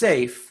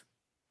 safe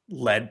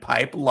lead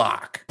pipe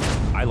lock.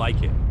 I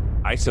like it.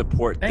 I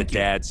support the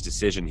Dad's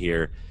decision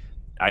here.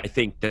 I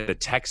think that the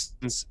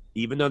Texans,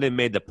 even though they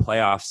made the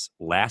playoffs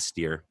last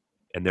year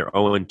and they're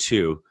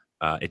 0-2,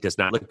 it does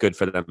not look good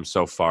for them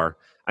so far.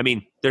 I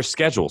mean, their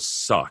schedule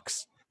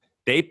sucks.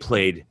 They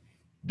played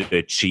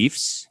the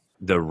Chiefs,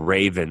 the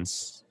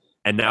Ravens,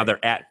 and now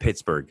they're at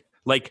Pittsburgh.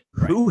 Like,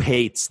 who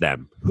hates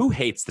them? Who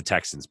hates the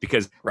Texans?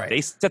 Because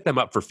they set them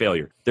up for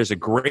failure. There's a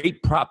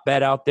great prop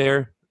bet out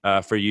there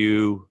for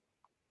you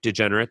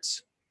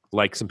degenerates,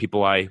 like some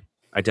people I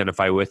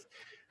identify with.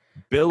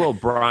 Bill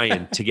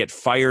O'Brien to get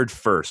fired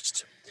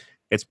first.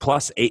 It's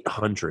plus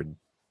 800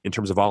 in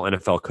terms of all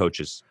NFL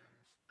coaches.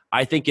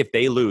 I think if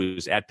they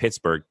lose at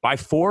Pittsburgh by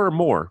 4 or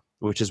more,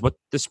 which is what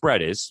the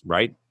spread is,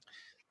 right?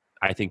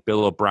 I think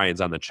Bill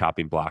O'Brien's on the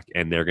chopping block,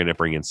 and they're going to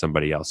bring in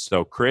somebody else.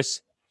 So,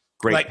 Chris,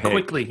 great pick.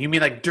 Quickly. You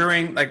mean like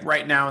during, like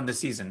right now in the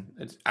season?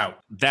 It's out.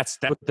 That's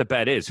what the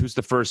bet is. Who's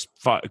the first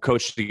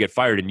coach to get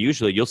fired? And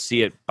usually you'll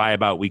see it by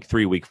about week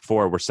 3, week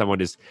 4, where someone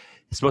is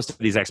supposed to have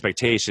these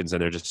expectations,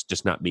 and they're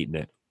just not meeting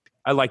it.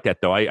 I like that,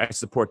 though. I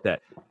support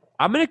that.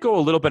 I'm going to go a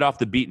little bit off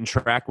the beaten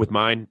track with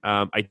mine.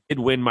 I did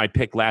win my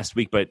pick last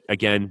week, but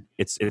again,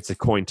 it's a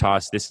coin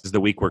toss. This is the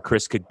week where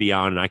Chris could be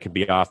on and I could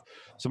be off.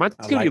 So mine's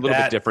going to be a little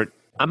bit different.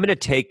 I'm going to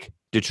take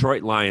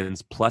Detroit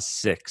Lions plus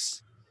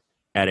 6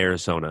 at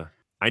Arizona.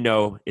 I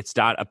know it's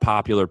not a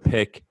popular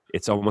pick.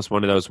 It's almost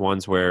one of those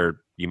ones where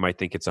you might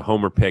think it's a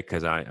homer pick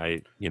because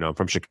I'm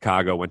from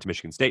Chicago, went to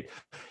Michigan State.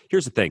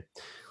 Here's the thing.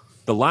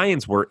 The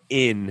Lions were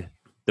in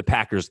the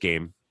Packers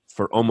game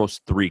for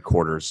almost 3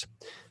 quarters.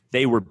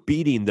 They were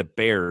beating the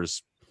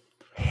Bears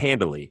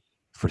handily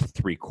for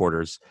 3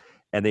 quarters,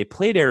 and they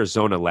played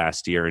Arizona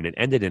last year, and it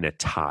ended in a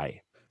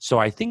tie. So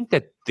I think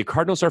that the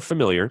Cardinals are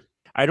familiar.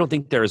 I don't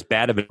think they're as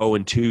bad of an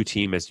 0-2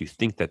 team as you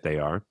think that they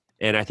are,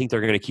 and I think they're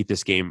going to keep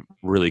this game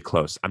really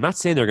close. I'm not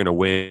saying they're going to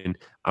win.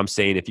 I'm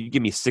saying if you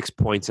give me 6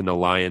 points in the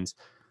Lions,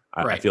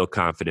 I feel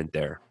confident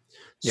there.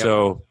 Yep.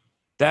 So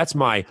that's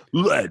my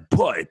lead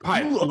pipe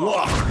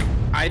lock.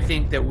 I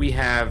think that we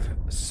have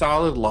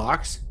solid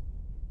locks.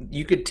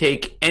 You could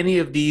take any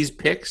of these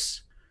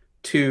picks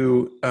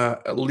to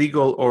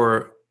legal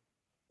or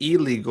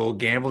illegal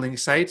gambling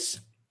sites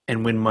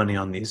and win money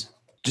on these.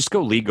 Just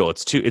go legal.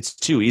 It's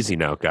too easy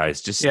now,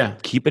 guys. Just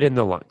keep it in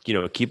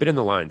the keep it in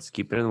the lines.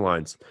 Keep it in the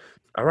lines.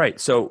 All right.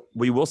 So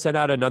we will send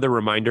out another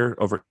reminder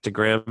over to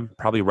Graham,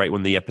 probably right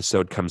when the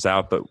episode comes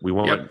out, but we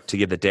want to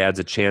give the dads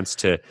a chance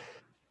to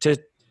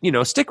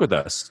stick with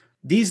us.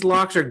 These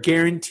locks are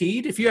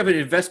guaranteed. If you have an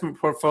investment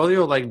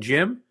portfolio like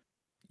Jim,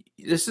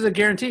 this is a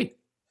guarantee.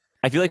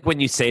 I feel like when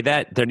you say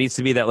that, there needs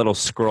to be that little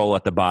scroll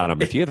at the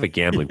bottom. If you have a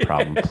gambling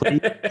problem, please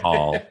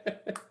call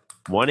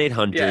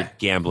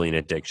 1-800-GAMBLING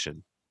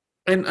ADDICTION.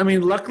 And I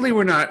mean, luckily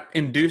we're not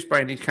induced by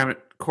any kind of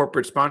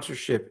corporate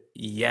sponsorship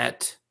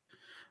yet.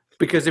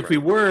 Because if we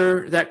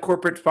were, that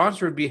corporate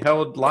sponsor would be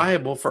held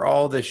liable for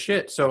all this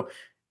shit. So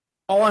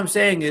all I'm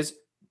saying is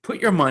put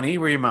your money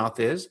where your mouth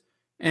is,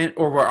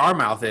 or where our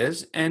mouth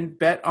is, and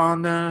bet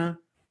on the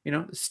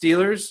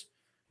Steelers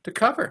to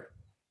cover.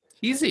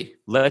 Easy.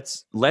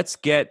 Let's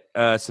get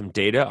some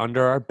data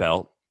under our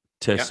belt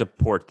to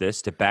support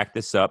this, to back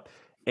this up.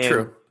 And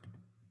True.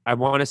 I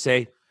want to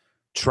say,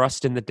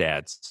 trust in the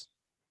dads.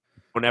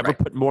 Don't ever Right.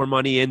 put more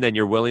money in than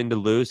you're willing to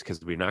lose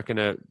because we're not going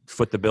to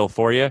foot the bill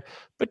for you.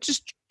 But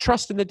just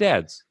trust in the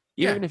dads,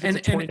 even if it's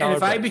a $20 and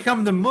if I bet.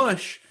 become the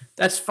mush,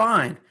 that's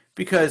fine.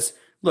 Because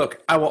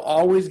look, I will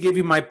always give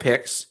you my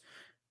picks.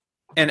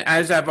 And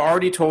as I've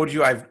already told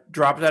you, I've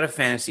dropped out of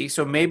fantasy.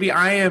 So maybe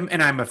I am,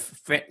 and I'm a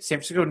San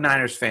Francisco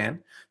Niners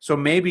fan. So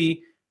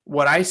maybe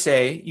what I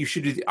say you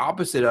should do the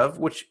opposite of,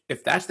 which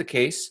if that's the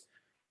case,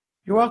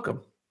 you're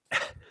welcome.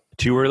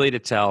 Too early to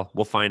tell.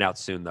 We'll find out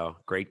soon, though.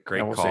 Great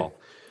Yeah, we'll call. see.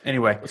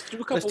 Anyway, Let's do a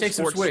couple let's take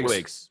some sports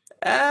swigs.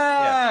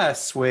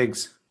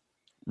 Swigs.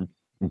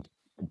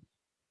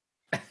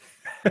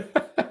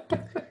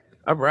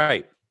 All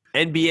right.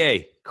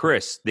 NBA,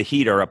 Chris, the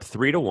Heat are up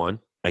 3-1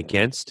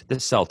 against the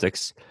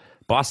Celtics.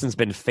 Boston's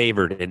been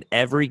favored in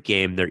every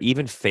game. They're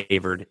even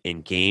favored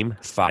in Game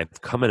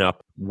 5 coming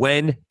up.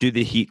 When do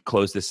the Heat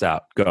close this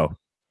out? Go.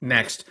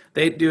 Next.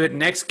 They do it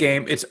next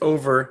game. It's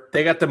over.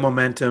 They got the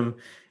momentum.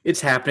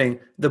 It's happening.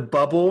 The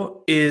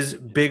bubble is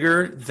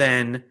bigger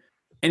than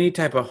any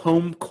type of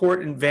home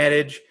court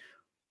advantage.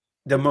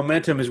 The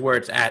momentum is where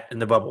it's at in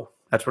the bubble.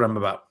 That's what I'm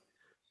about.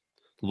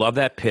 Love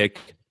that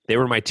pick. They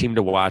were my team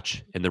to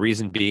watch, and the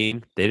reason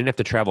being they didn't have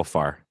to travel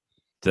far.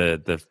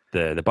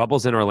 The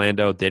bubble's in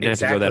Orlando. They didn't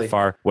have to go that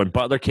far. When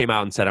Butler came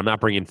out and said, I'm not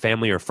bringing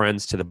family or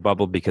friends to the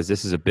bubble because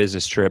this is a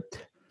business trip,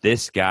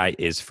 this guy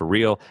is for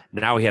real.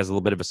 Now he has a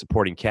little bit of a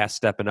supporting cast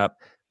stepping up.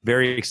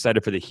 Very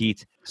excited for the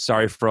Heat.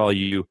 Sorry for all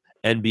you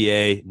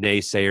NBA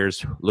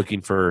naysayers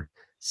looking for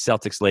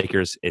Celtics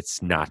Lakers.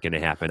 It's not going to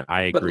happen.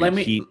 I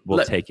agree. Heat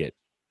will take it.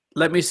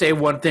 Let me say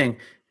one thing.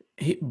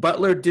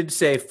 Butler did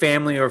say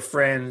family or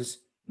friends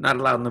not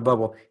allowed in the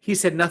bubble. He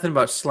said nothing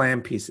about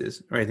slam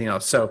pieces or anything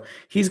else. So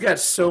he's got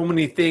so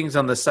many things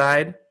on the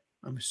side,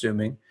 I'm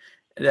assuming,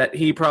 that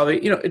he probably,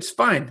 it's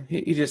fine.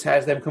 He just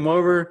has them come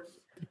over,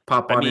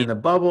 pop on in the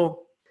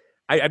bubble.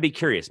 I'd be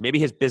curious. Maybe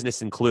his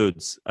business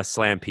includes a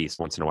slam piece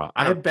once in a while.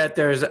 I bet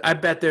there's a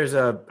extra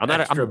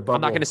bubble.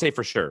 I'm not going to say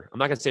for sure.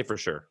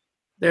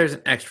 There's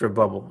an extra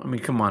bubble. I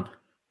mean, come on.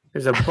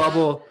 There's a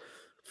bubble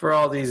for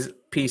all these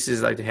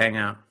pieces like to hang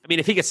out. I mean,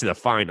 if he gets to the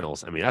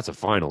finals, that's a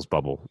finals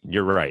bubble.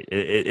 You're right.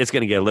 It's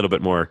going to get a little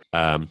bit more,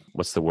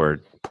 what's the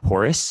word?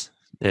 Porous?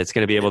 It's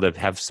going to be able to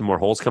have some more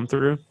holes come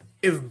through.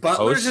 If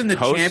Butler's in the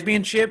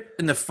championship,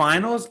 in the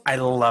finals, I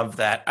love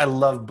that. I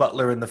love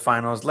Butler in the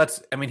finals.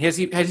 Has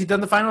he done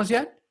the finals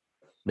yet?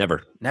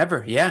 Never.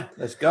 Yeah,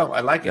 let's go.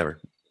 I like it. Never.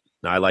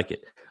 No, I like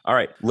it. All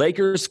right.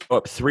 Lakers go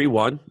up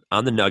 3-1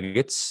 on the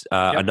Nuggets.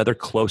 Another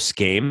close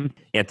game.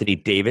 Anthony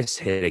Davis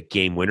hit a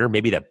game winner,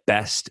 maybe the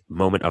best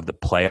moment of the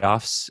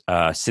playoffs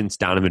since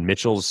Donovan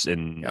Mitchell's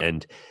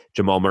and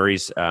Jamal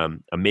Murray's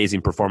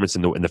amazing performance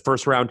in the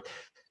first round.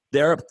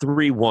 They're up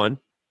 3-1.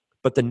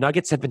 But the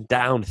Nuggets have been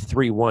down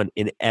 3-1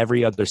 in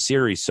every other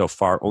series so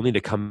far, only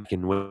to come back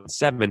and win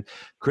 7.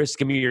 Chris,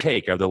 give me your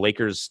take. Are the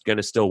Lakers going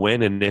to still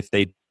win? And if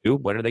they do,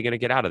 when are they going to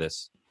get out of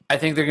this? I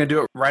think they're going to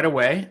do it right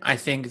away. I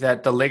think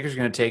that the Lakers are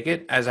going to take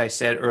it. As I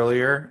said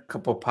earlier, a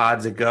couple of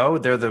pods ago,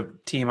 they're the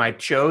team I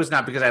chose,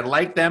 not because I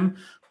like them,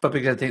 but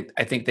because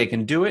I think they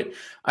can do it.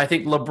 I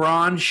think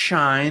LeBron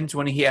shines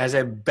when he has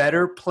a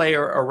better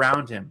player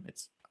around him.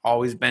 It's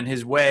always been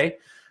his way.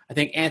 I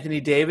think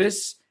Anthony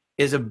Davis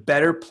is a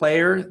better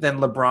player than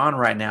LeBron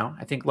right now.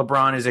 I think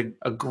LeBron is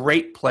a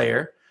great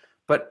player,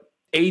 but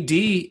AD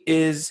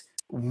is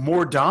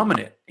more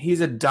dominant. He's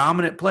a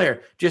dominant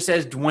player, just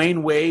as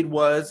Dwayne Wade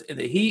was in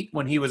the Heat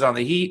when he was on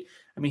the Heat.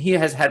 He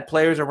has had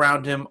players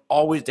around him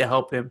always to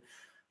help him.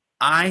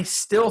 I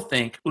still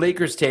think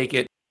Lakers take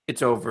it.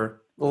 It's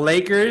over.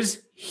 Lakers,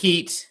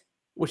 Heat,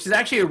 which is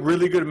actually a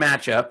really good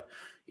matchup,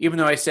 even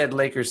though I said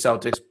Lakers,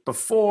 Celtics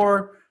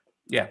before.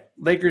 Yeah,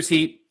 Lakers,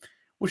 Heat,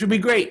 which would be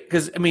great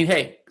because,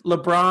 hey,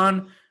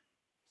 LeBron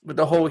with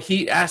the whole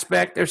Heat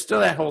aspect, there's still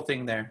that whole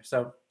thing there.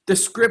 So the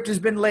script has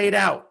been laid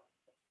out.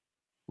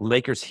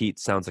 Lakers Heat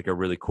sounds like a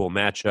really cool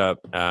matchup.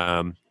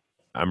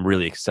 I'm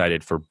really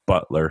excited for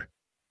Butler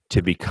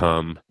to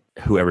become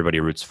who everybody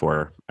roots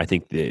for. I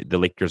think the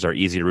Lakers are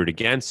easy to root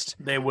against.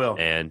 They will.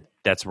 And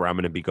that's where I'm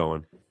going to be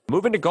going.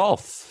 Moving to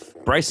golf.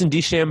 Bryson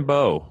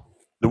DeChambeau,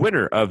 the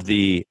winner of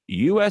the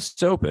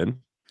U.S.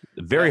 Open,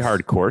 very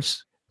hard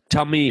course.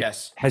 Tell me,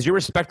 has your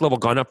respect level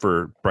gone up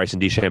for Bryson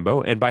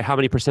DeChambeau, and by how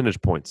many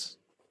percentage points?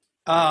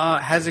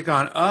 Has it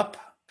gone up?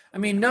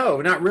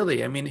 No, not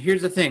really.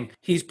 Here's the thing.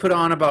 He's put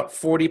on about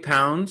 40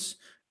 pounds,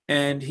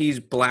 and he's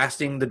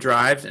blasting the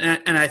drives.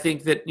 And I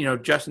think that,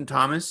 Justin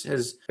Thomas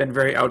has been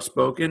very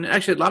outspoken.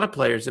 Actually, a lot of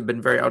players have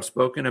been very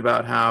outspoken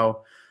about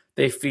how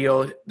they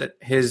feel that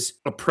his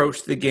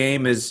approach to the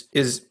game is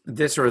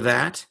this or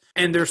that.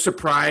 And they're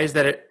surprised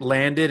that it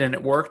landed and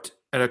it worked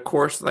at a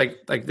course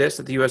like this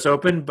at the U.S.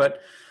 Open.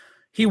 But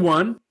he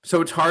won, so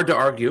it's hard to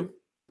argue.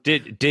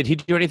 Did he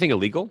do anything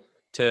illegal?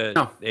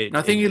 No,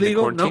 nothing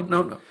illegal.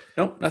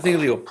 No, nothing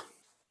illegal.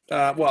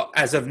 Well,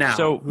 as of now.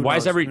 So why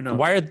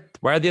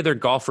are the other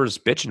golfers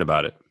bitching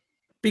about it?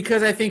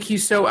 Because I think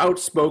he's so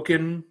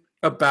outspoken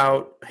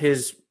about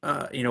his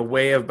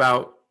way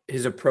about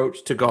his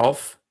approach to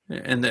golf.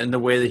 and the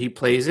way that he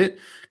plays it.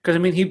 Because I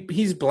mean,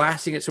 he's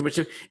blasting it so much.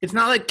 It's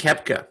not like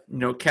Koepka.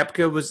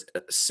 Koepka was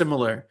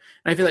similar,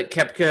 and I feel like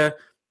Koepka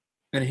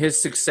and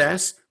his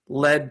success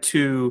led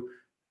to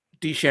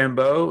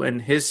DeChambeau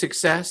and his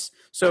success.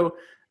 So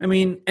I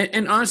mean,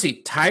 and honestly,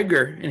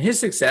 Tiger and his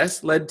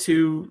success led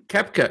to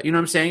Koepka. You know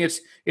what I'm saying?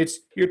 It's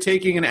you're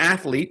taking an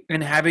athlete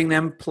and having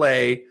them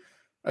play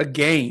a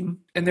game,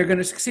 and they're going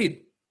to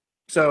succeed.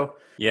 So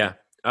yeah,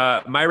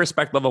 my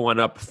respect level went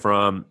up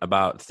from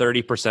about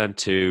 30%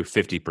 to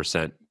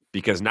 50%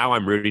 because now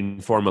I'm rooting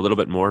for him a little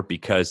bit more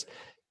because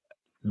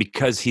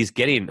he's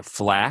getting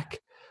flack,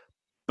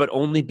 but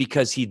only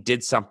because he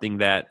did something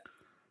that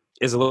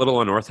is a little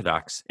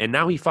unorthodox, and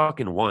now he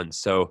fucking won.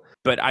 So,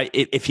 but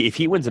if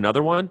he wins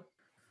another one,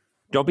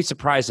 don't be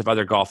surprised if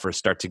other golfers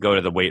start to go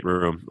to the weight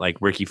room like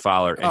Ricky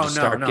Fowler and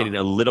start getting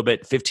a little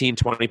bit, 15,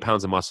 20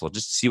 pounds of muscle,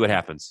 just to see what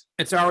happens.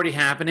 It's already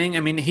happening. I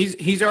mean,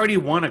 he's already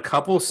won a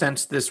couple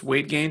since this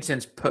weight gain,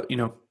 since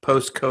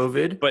post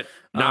COVID, but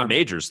not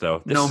majors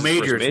though. No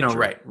majors. No,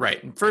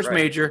 right. First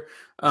major.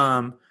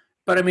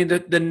 But I mean,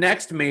 the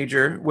next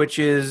major, which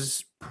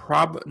is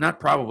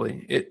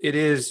it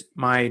is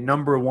my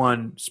number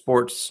one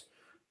sports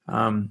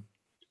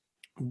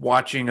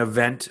watching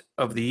event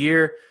of the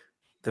year.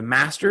 The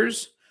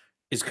Masters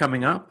is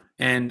coming up,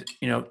 and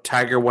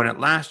Tiger won it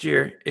last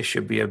year. It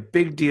should be a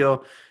big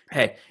deal.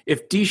 Hey,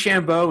 if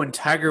DeChambeau and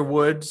Tiger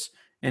Woods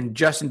and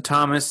Justin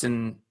Thomas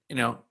and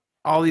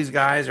all these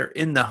guys are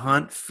in the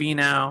hunt,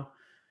 Finau,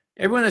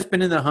 everyone that's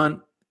been in the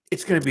hunt,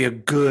 it's going to be a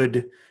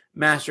good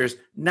Masters.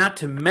 Not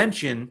to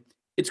mention,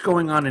 it's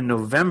going on in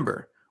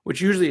November, which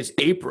usually is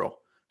April.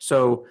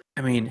 So,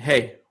 I mean,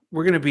 hey,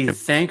 we're going to be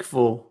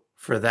thankful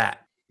for that.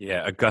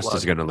 Yeah,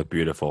 Augusta's going to look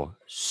beautiful.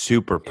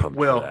 Super pumped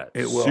for that.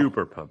 It will.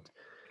 Super pumped.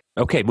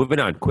 Okay, moving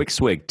on. Quick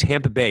swig.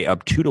 Tampa Bay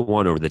up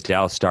 2-1 over the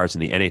Dallas Stars in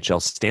the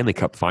NHL Stanley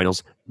Cup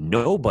Finals.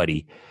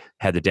 Nobody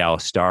had the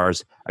Dallas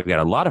Stars. I've got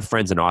a lot of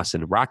friends in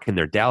Austin rocking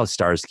their Dallas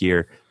Stars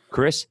gear.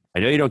 Chris, I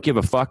know you don't give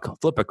a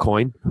fuck. Flip a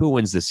coin. Who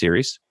wins the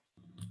series?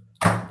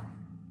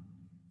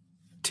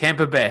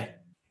 Tampa Bay.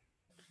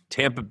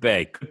 Tampa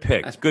Bay. Good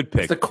pick. Good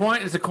pick.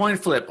 It's a coin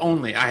flip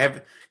only. I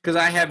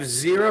have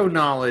zero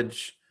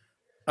knowledge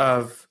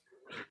of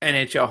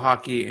NHL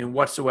hockey and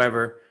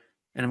whatsoever,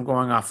 and I'm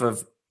going off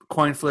of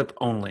coin flip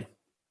only.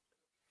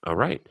 All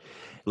right.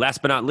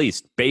 Last but not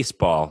least,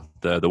 baseball.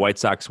 The White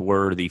Sox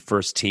were the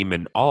first team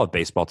in all of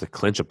baseball to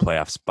clinch a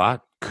playoff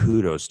spot.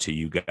 Kudos to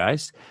you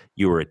guys.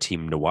 You were a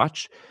team to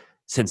watch.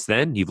 Since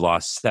then, you've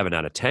lost 7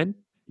 out of 10.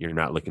 You're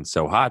not looking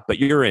so hot, but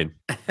you're in.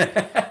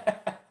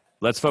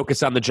 Let's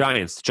focus on the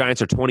Giants. The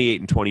Giants are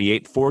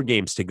 28-28, 4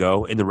 games to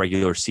go in the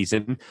regular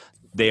season.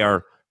 They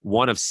are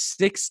one of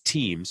 6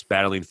 teams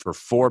battling for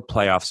 4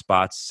 playoff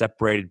spots,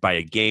 separated by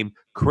a game.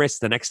 Chris,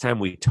 the next time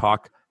we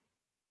talk,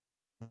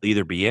 they'll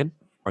either be in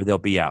or they'll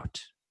be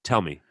out.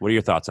 Tell me, what are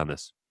your thoughts on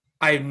this?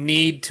 I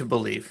need to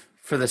believe.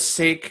 For the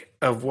sake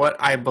of what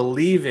I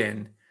believe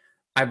in,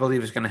 I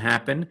believe is going to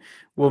happen.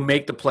 We'll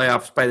make the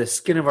playoffs by the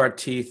skin of our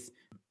teeth.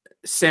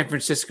 San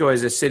Francisco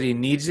as a city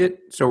needs it,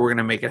 so we're going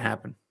to make it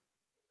happen.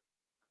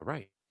 All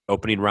right.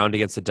 Opening round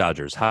against the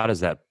Dodgers. How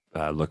does that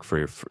look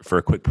for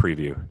a quick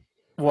preview?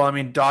 Well, I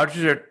mean,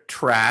 Dodgers are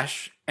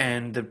trash,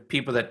 and the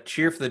people that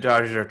cheer for the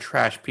Dodgers are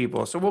trash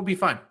people, so we'll be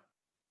fine.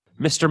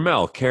 Mr.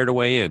 Mel, care to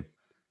weigh in?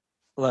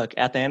 Look,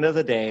 at the end of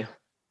the day,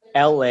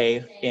 LA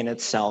in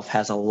itself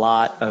has a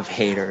lot of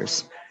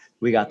haters.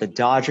 We got the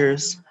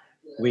Dodgers,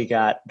 we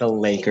got the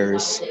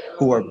Lakers,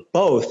 who are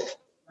both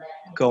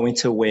going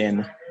to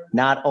win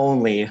not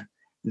only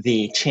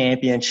the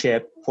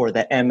championship for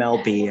the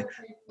MLB,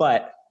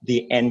 but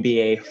the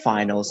NBA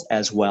Finals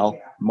as well.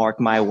 Mark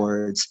my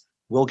words.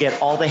 We'll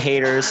get all the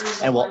haters,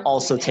 and we'll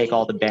also take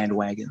all the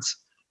bandwagons.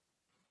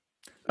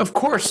 Of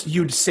course,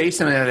 you'd say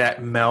something like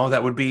that, Mel.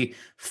 That would be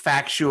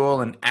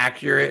factual and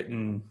accurate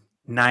and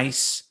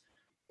nice.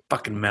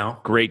 Fucking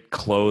Mel. Great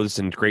clothes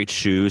and great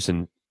shoes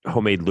and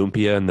homemade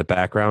lumpia in the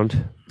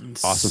background.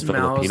 Awesome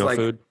Filipino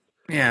food.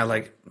 Yeah,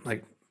 like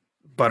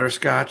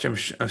butterscotch, I'm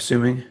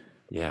assuming.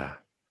 Yeah.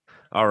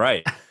 All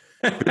right.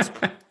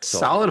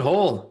 Solid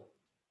hole.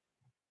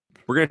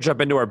 We're going to jump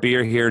into our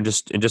beer here in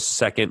just a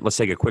second. Let's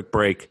take a quick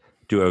break.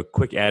 Do a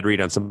quick ad read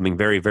on something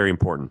very, very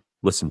important.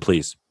 Listen,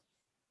 please.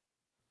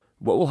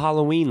 What will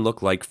Halloween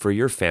look like for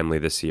your family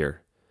this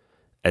year?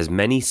 As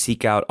many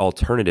seek out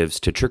alternatives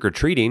to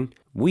trick-or-treating,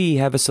 we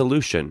have a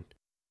solution.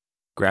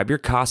 Grab your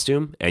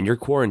costume and your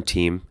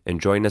quarantine and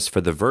join us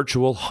for the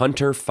virtual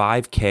Hunter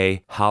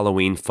 5K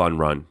Halloween Fun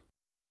Run.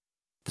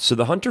 So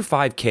the Hunter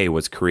 5K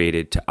was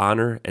created to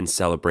honor and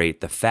celebrate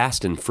the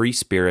fast and free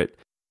spirit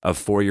of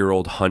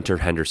 4-year-old Hunter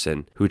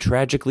Henderson, who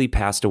tragically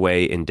passed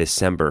away in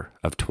December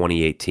of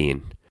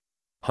 2018.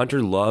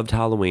 Hunter loved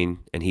Halloween,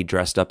 and he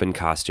dressed up in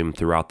costume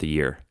throughout the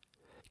year.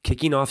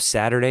 Kicking off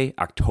Saturday,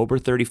 October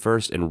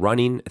 31st, and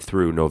running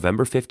through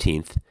November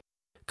 15th,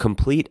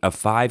 complete a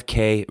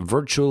 5K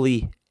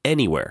virtually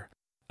anywhere,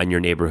 on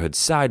your neighborhood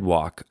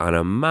sidewalk, on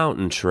a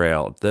mountain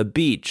trail, the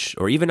beach,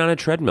 or even on a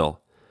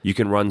treadmill. You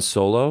can run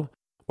solo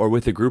or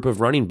with a group of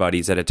running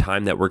buddies at a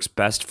time that works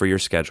best for your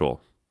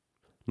schedule.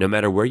 No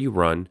matter where you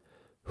run,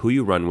 who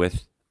you run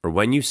with, or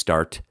when you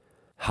start,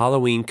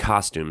 Halloween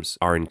costumes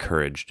are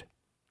encouraged.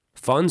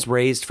 Funds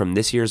raised from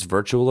this year's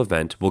virtual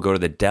event will go to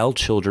the Dell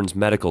Children's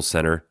Medical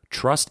Center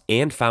Trust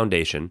and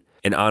Foundation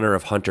in honor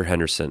of Hunter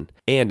Henderson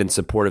and in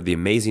support of the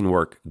amazing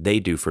work they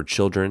do for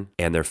children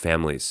and their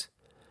families.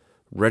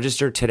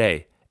 Register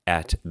today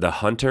at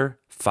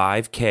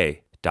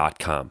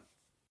thehunter5k.com.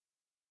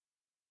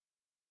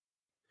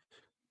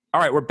 All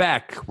right, we're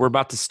back. We're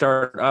about to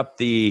start up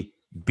the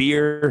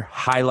beer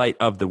highlight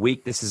of the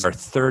week. This is our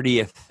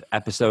 30th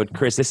episode.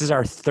 Chris, this is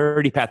our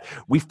 30-pack.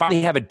 We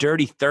finally have a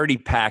dirty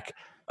 30-pack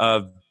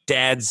of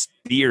Dad's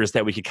beers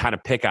that we could kind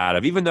of pick out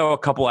of. Even though a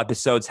couple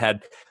episodes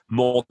had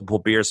multiple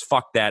beers,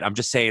 fuck that. I'm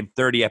just saying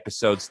 30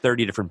 episodes,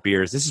 30 different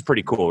beers. This is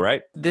pretty cool,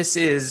 right? This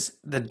is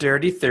the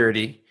Dirty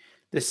 30.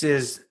 This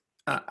is,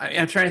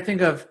 I'm trying to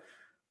think of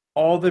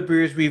all the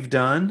beers we've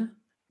done.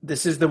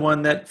 This is the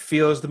one that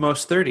feels the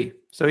most 30.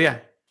 So yeah,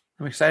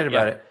 I'm excited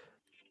about it.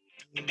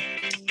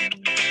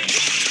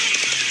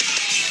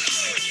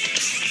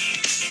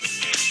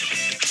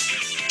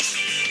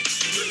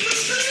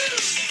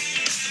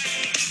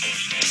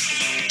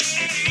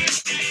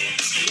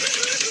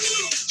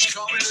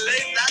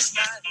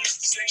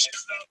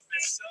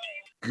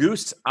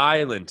 Goose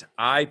Island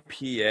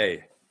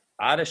IPA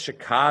out of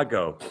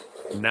Chicago,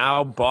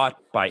 now bought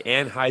by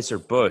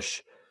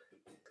Anheuser-Busch.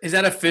 Is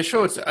that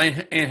official? It's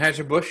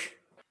Anheuser-Busch?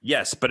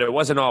 Yes, but it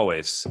wasn't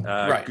always.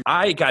 Right.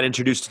 I got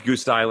introduced to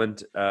Goose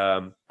Island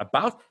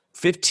about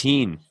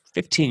 15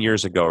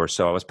 years ago or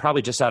so. I was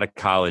probably just out of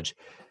college.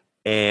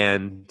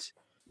 And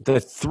the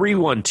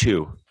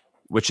 312,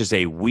 which is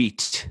a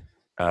wheat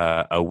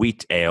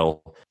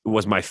ale,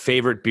 was my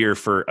favorite beer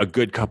for a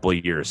good couple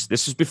of years.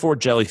 This was before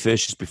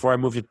Jellyfish, this before I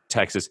moved to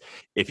Texas.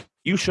 If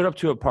you showed up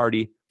to a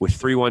party with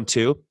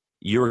 312,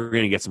 you were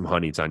going to get some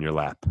honeys on your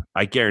lap.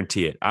 I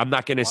guarantee it. I'm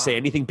not going to say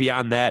anything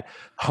beyond that.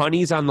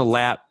 Honeys on the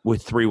lap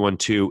with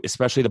 312,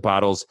 especially the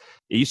bottles.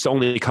 It used to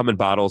only come in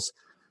bottles.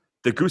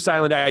 The Goose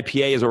Island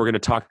IPA is what we're going to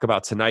talk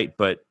about tonight,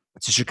 but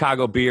it's a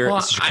Chicago beer. Well,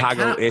 it's a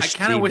Chicago-ish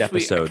themed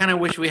episode. I kind of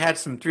wish we had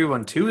some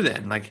 312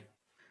 then. Like,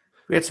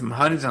 we had some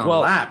honeys on the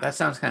lap. That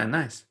sounds kind of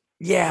nice.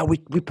 Yeah, we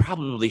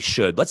probably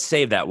should. Let's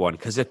save that one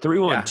because the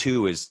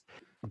 312 is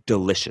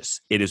delicious.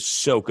 It is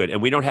so good.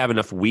 And we don't have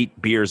enough wheat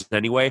beers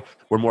anyway.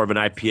 We're more of an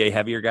IPA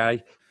heavier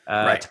guy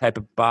type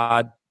of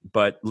bod.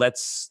 But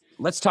let's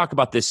talk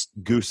about this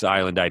Goose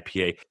Island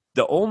IPA.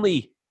 The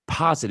only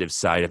positive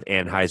side of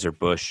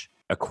Anheuser-Busch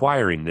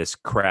acquiring this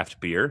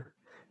craft beer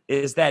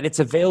is that it's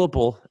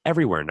available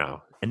everywhere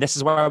now. And this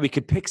is why we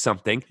could pick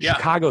something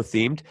Chicago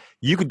themed.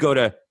 You could go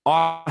to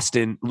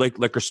Austin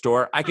liquor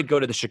store. I could go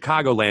to the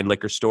Chicagoland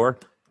liquor store,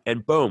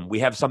 and boom,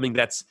 we have something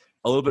that's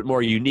a little bit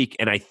more unique.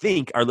 And I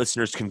think our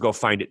listeners can go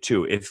find it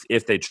too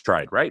if they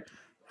tried, right?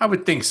 I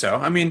would think so.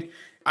 I mean,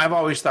 I've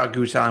always thought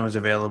Goose Island was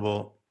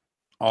available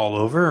all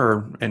over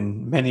or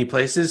in many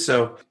places.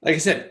 So, like I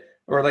said,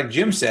 or like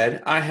Jim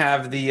said, I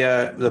have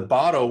the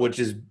bottle, which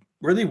is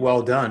really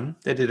well done.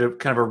 They did a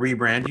kind of a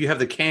rebrand. You have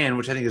the can,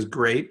 which I think is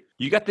great.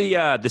 You got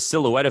the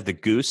silhouette of the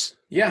goose.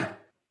 Yeah.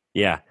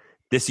 Yeah.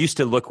 This used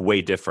to look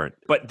way different,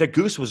 but the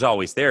goose was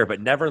always there, but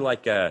never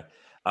like a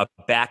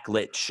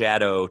backlit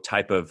shadow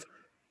type of,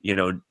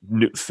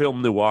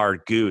 film noir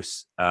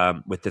goose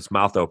with its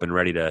mouth open,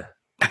 ready to.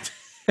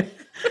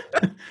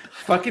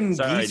 Fucking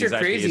geese are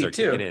crazy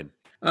too.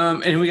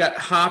 And we got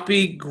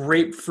hoppy,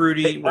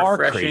 grapefruity, they refreshing.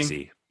 Are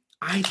crazy.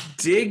 I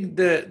dig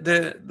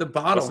the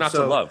bottle. What's not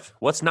to love?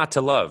 What's not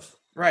to love?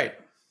 Right.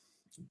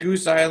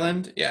 Goose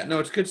Island. Yeah, no,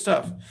 it's good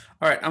stuff.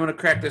 All right, I'm going to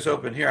crack this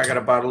open. Here, I got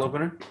a bottle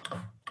opener.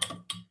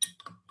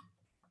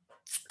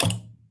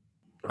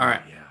 All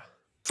right. Yeah.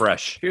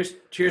 Fresh. Cheers,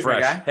 Fresh.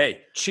 My guy.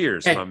 Hey,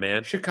 cheers, my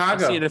man. Chicago. I'll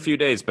see you in a few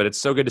days, but it's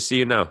so good to see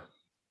you now. All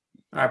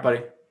right,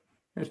 buddy.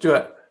 Let's do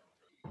it.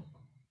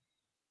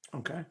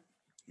 Okay.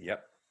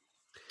 Yep.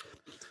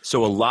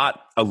 So a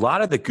lot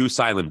of the Goose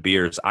Island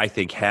beers, I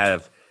think,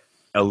 have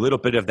a little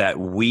bit of that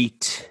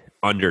wheat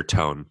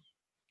undertone,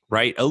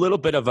 right? A little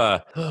bit of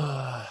a,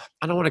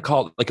 I don't want to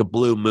call it like a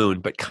blue moon,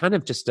 but kind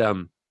of just,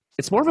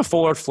 it's more of a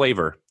fuller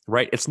flavor,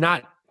 right? This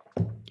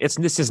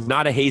is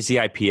not a hazy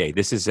IPA.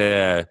 This is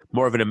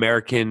more of an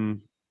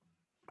American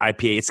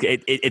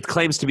IPA. It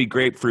claims to be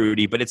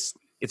grapefruity, but it's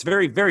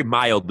very, very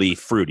mildly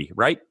fruity,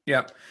 right?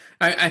 Yeah.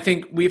 I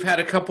think we've had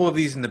a couple of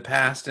these in the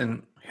past,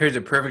 and here's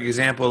a perfect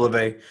example of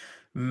a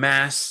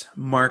mass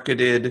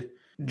marketed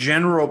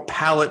general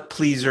palate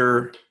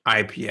pleaser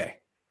IPA,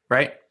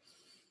 right?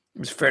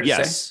 It's fair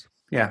to say.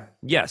 Yeah.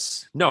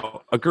 Yes.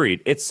 No,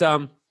 agreed. It's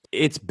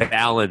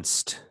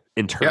balanced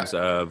in terms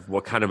of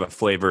what kind of a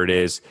flavor it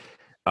is.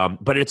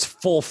 But it's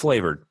full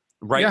flavored,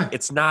 right? Yeah.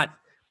 It's not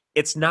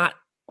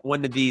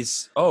one of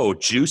these,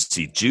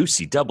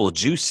 juicy, double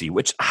juicy,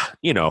 which,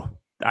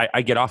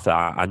 I get off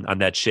on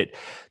that shit.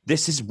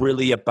 This is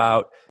really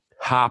about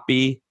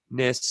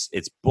hoppiness.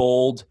 It's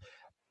bold.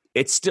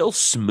 It's still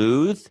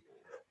smooth,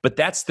 but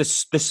that's the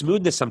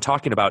smoothness I'm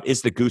talking about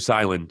is the Goose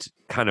Island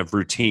kind of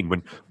routine.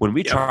 When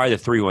we try the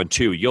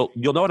 312,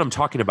 you'll know what I'm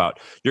talking about.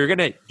 You're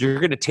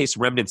gonna taste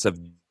remnants of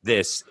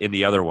this in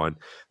the other one.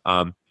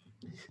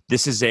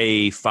 This is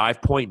a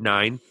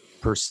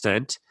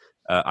 5.9%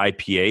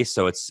 IPA,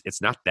 so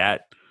it's not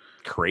that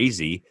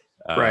crazy,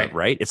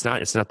 right? It's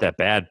not that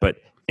bad, but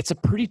it's a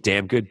pretty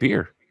damn good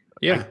beer.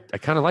 Yeah, I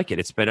kind of like it.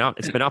 It's been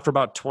out for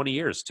about 20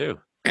 years too.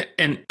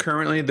 And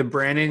currently the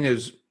branding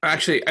is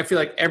actually, I feel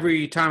like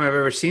every time I've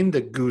ever seen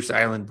the Goose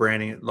Island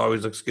branding, it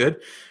always looks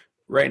good.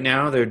 Right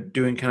now they're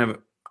doing kind of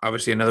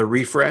obviously another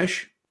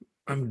refresh.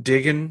 I'm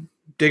digging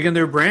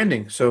their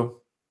branding.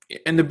 So,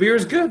 and the beer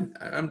is good.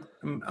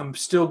 I'm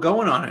still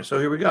going on it. So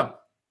here we go.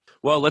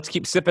 Well, let's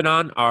keep sipping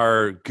on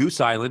our Goose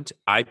Island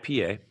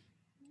IPA,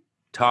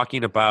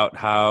 talking about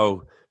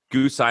how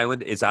Goose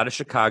Island is out of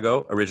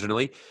Chicago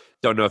originally.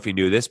 Don't know if you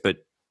knew this, but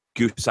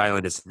Goose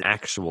Island is an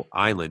actual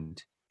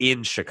island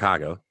in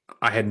Chicago.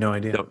 I had no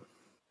idea. So,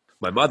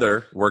 my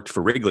mother worked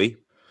for Wrigley.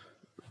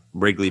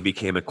 Wrigley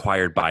became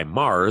acquired by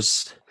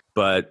Mars,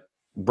 but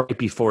right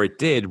before it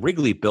did,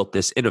 Wrigley built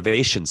this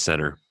innovation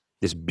center,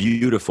 this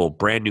beautiful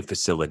brand new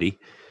facility,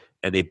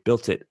 and they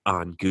built it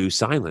on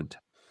Goose Island.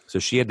 So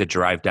she had to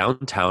drive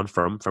downtown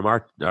from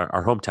our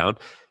hometown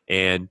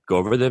and go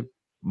over the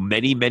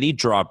many, many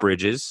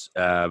drawbridges.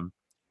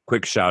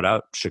 Quick shout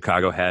out,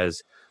 Chicago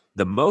has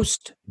the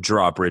most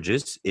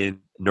drawbridges in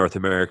North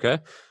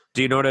America.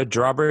 Do you know what a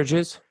drawbridge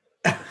is?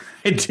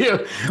 I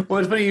do. Well,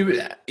 it's funny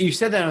you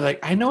said that. I was like,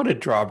 I know what a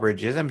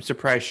drawbridge is. I'm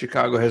surprised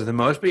Chicago has the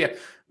most. But yeah,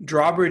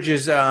 drawbridge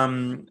is, let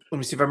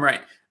me see if I'm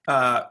right.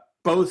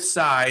 Both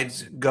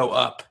sides go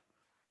up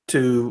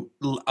to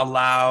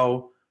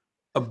allow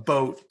a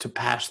boat to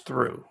pass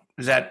through.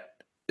 Is that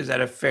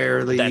a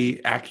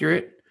fairly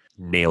accurate?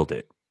 Nailed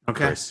it.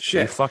 Okay. Chris.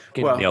 You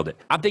fucking nailed it.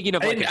 I'm thinking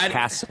of like a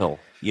castle,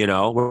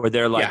 where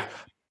they're like,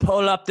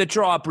 pull up the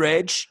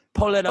drawbridge,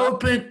 pull it up.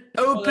 Open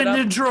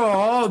the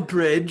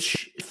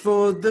drawbridge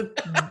for the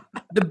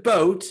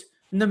boat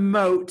and the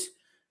moat.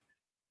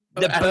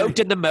 The boat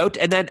and the moat,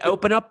 and then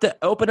open up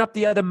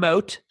the other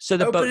moat so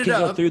the boat can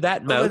go through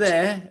that moat. Over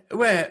there,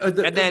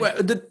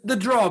 the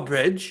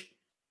drawbridge.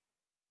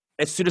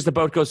 As soon as the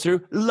boat goes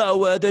through,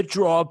 lower the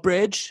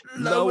drawbridge.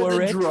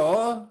 Lower it.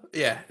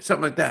 Yeah,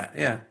 something like that.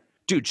 Yeah.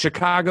 Dude,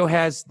 Chicago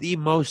has the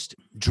most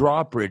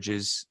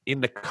drawbridges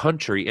in the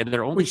country, and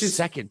they're only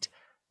second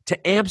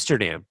to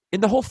Amsterdam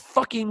in the whole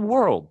fucking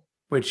world.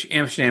 Which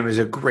Amsterdam is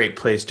a great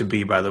place to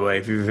be, by the way,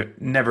 if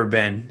you've never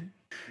been.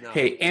 No.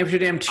 Hey,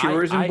 Amsterdam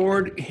Tourism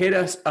Board, hit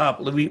us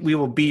up. We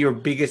will be your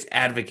biggest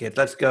advocate.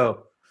 Let's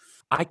go.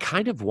 I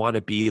kind of want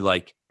to be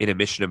like in a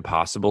Mission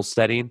Impossible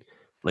setting,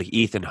 like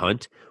Ethan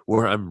Hunt,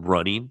 where I'm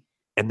running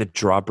and the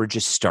drawbridge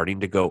is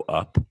starting to go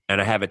up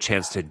and I have a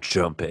chance to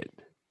jump it,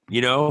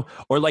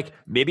 or like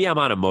maybe I'm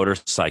on a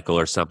motorcycle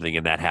or something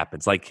and that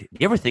happens. Like,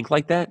 you ever think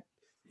like that?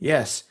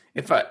 Yes.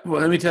 Let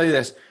me tell you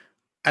this.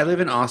 I live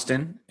in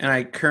Austin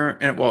and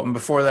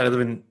before that I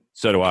live in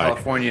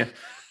California.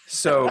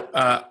 So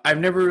I've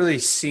never really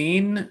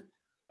seen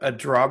a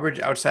drawbridge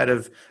outside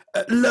of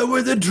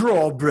lower the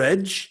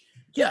drawbridge.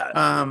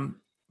 Yeah.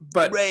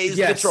 But raise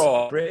the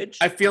drawbridge.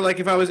 I feel like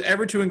if I was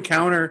ever to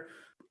encounter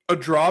a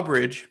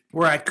drawbridge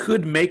where I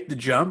could make the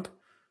jump,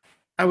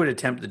 I would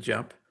attempt the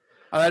jump.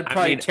 I'd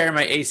probably tear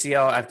my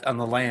ACL on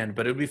the land,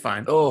 but it would be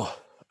fine. Oh,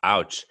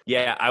 ouch.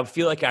 Yeah, I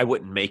feel like I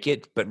wouldn't make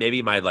it, but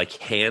maybe my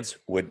hands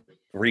would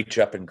reach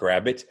up and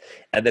grab it,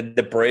 and then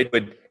the bridge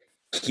would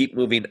keep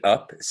moving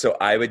up, so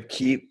I would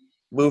keep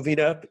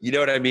moving up. You know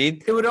what I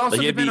mean? It would also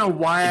depend on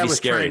why I was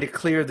trying to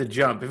clear the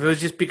jump. If it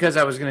was just because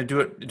I was going to do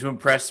it to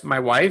impress my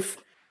wife,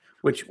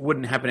 which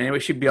wouldn't happen anyway,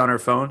 she'd be on her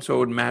phone, so it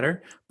wouldn't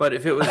matter. But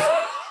if it was,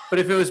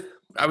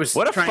 I was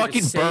what a trying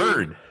fucking to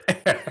burn.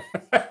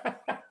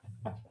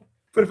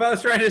 But if I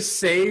was trying to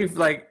save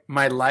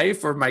my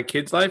life or my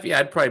kid's life, yeah,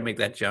 I'd probably make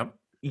that jump.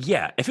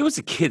 Yeah, if it was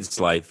a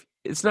kid's life,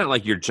 it's not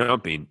like you're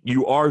jumping.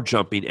 You are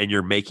jumping and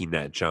you're making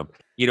that jump.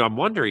 I'm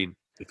wondering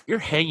if you're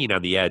hanging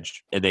on the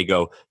edge and they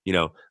go,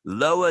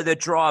 lower the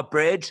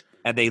drawbridge,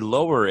 and they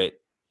lower it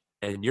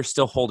and you're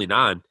still holding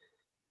on,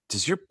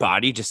 does your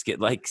body just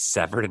get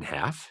severed in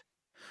half?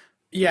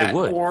 Yeah,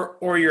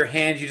 or your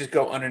hands, you just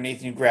go underneath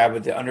and you grab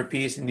with the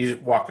underpiece and you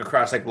just walk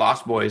across like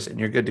Lost Boys and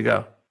you're good to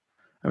go.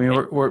 I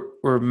mean,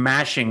 we're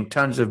mashing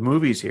tons of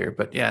movies here,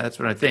 but yeah, that's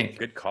what I think.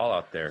 Good call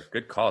out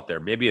there.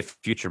 Maybe a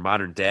future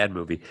modern dad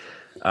movie.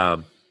 Hey,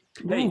 I'm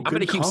going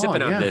to keep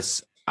sipping on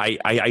this.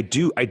 I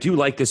do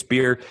like this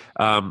beer.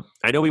 I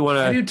know we want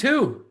to. I do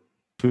too.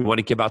 We want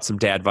to give out some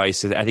dad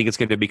advice. I think it's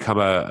going to become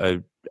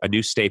a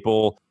new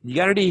staple. You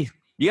got any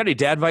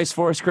dad advice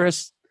for us,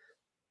 Chris?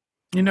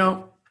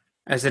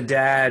 As a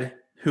dad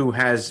who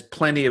has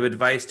plenty of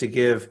advice to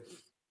give,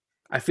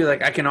 I feel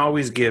like I can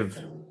always give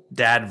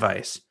dad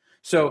advice.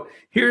 So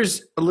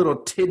here's a little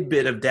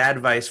tidbit of dad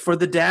advice for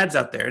the dads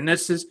out there. And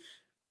this is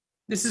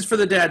for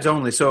the dads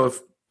only. So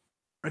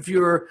if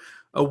you're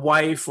a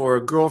wife or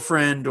a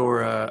girlfriend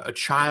or a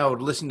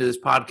child listening to this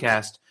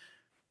podcast,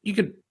 you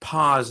could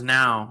pause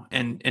now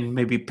and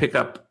maybe pick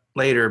up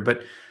later.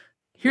 But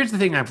here's the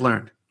thing I've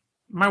learned.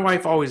 My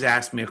wife always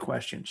asks me a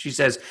question. She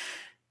says,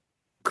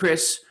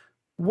 Chris,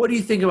 what do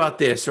you think about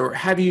this? Or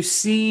have you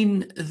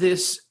seen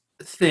this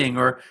thing,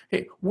 or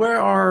hey, where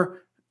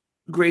are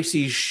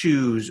Gracie's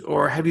shoes,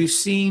 or have you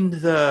seen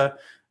her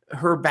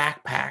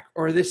backpack,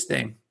 or this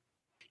thing?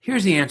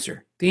 Here's the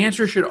answer. The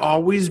answer should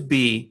always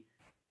be,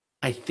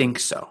 I think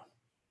so.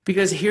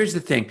 Because here's the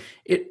thing.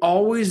 It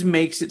always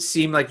makes it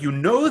seem like you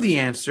know the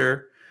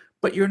answer,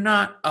 but you're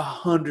not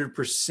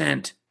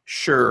 100%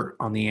 sure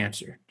on the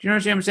answer. Do you know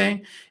what I'm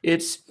saying?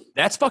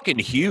 That's fucking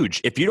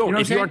huge. If you don't, You know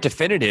what if you I'm aren't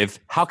definitive,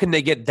 how can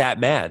they get that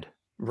mad?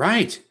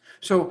 right.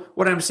 So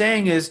what I'm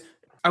saying is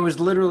I was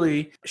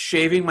literally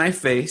shaving my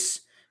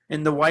face,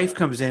 and the wife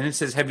comes in and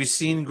says, have you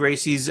seen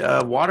Gracie's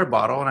water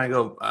bottle? And I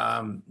go,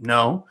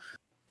 no.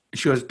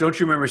 She goes, don't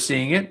you remember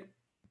seeing it?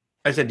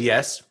 I said,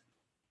 yes.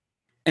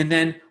 And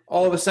then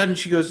all of a sudden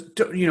she goes,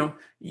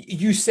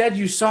 you said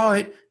you saw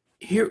it.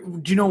 Here,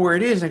 do you know where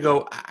it is? I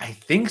go, I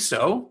think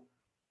so.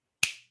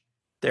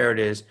 There it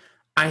is.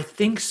 I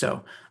think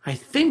so. I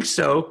think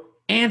so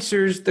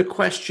answers the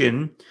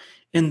question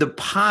in the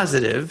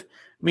positive,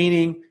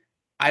 meaning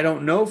I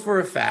don't know for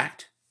a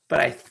fact, but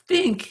I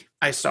think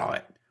I saw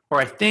it, or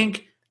I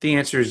think the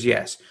answer is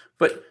yes.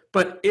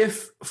 But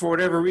if for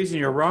whatever reason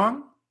you're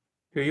wrong,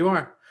 here you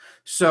are.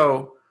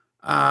 So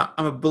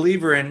I'm a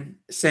believer in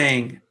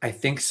saying I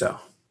think so,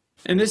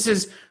 and this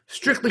is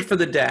strictly for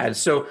the dads.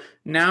 So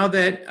now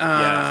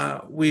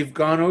that we've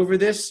gone over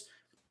this,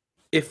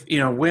 if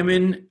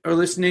women are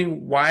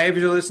listening, wives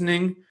are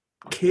listening,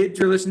 kids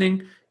are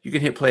listening, you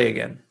can hit play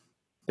again.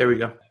 There we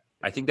go.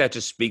 I think that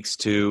just speaks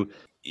to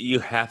you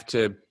have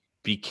to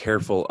be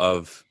careful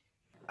of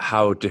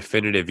how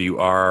definitive you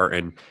are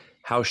and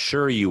how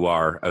sure you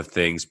are of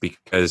things,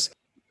 because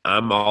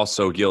I'm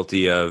also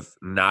guilty of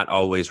not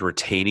always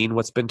retaining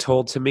what's been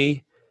told to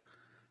me.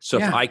 So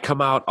if I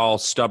come out all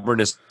stubborn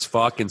as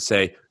fuck and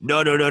say,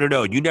 no,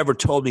 you never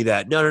told me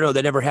that. No,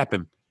 that never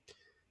happened.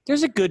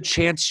 There's a good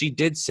chance she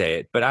did say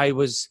it, but I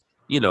was,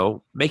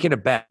 making a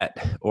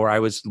bet, or I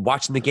was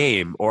watching the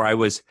game, or I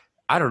was,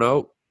 I don't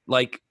know,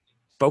 like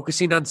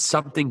focusing on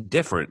something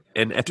different.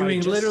 And if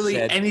doing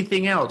literally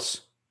anything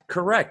else.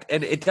 Correct.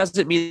 And it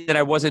doesn't mean that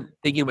I wasn't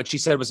thinking what she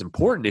said was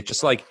important. It's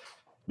just like,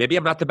 maybe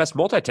I'm not the best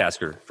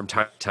multitasker from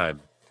time to time.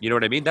 You know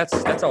what I mean? That's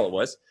all it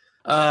was.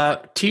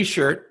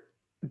 T-shirt,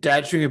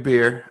 Dad's drinking a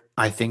beer.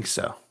 I think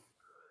so.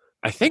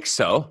 I think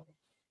so.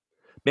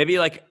 Maybe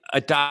like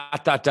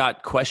a ...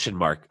 question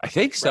mark. I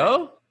think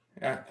so.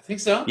 Right. Yeah, I think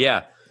so.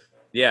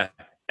 Yeah.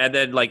 And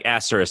then like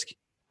asterisk.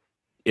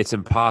 It's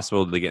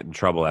impossible to get in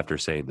trouble after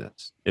saying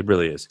this. It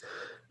really is.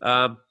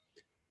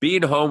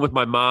 Being home with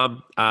my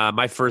mom,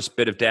 my first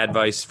bit of dad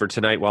advice for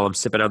tonight while I'm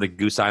sipping on the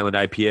Goose Island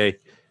IPA.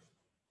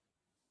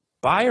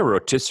 Buy a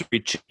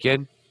rotisserie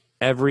chicken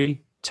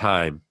every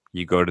time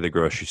you go to the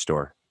grocery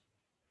store.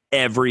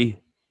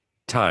 Every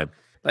time.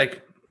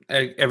 Like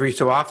every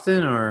so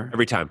often, or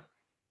every time.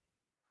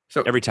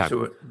 So every time.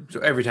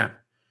 So every time.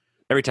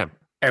 Every time.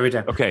 Every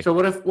time. Okay. So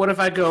what if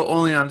I go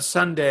only on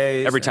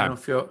Sundays? Every time.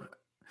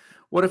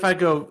 What if I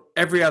go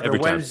every other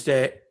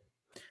Wednesday?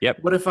 Yep.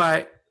 What if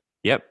I?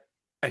 Yep.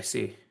 I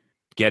see.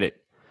 Get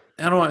it.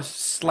 I don't want to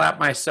slap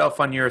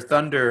myself on your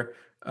thunder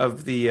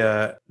of the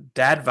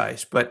dad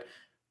advice, but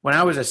when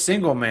I was a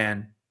single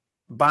man,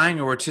 buying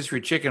a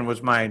rotisserie chicken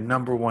was my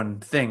number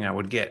one thing I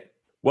would get.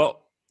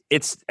 Well,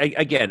 it's,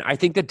 again, I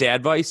think the dad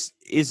advice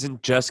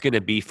isn't just going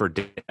to be for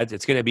dads.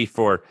 It's going to be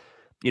for,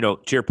 to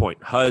your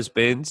point,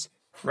 husbands,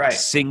 right?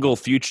 Single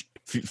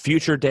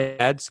future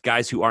dads,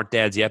 guys who aren't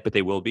dads yet, but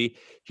they will be.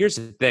 Here's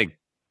the thing.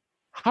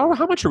 How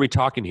much are we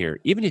talking here?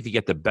 Even if you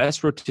get the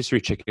best rotisserie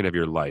chicken of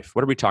your life,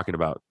 what are we talking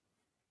about?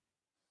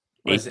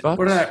 $8?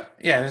 What did I was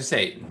gonna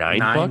say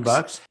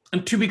 $9.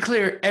 And to be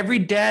clear, every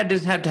dad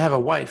doesn't have to have a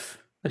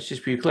wife. Let's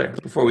just be clear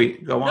before we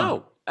go on.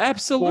 No,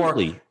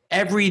 absolutely. Or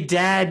every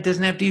dad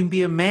doesn't have to even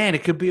be a man.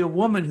 It could be a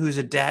woman who's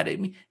a dad. I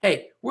mean,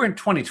 hey, we're in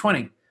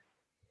 2020.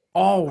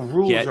 All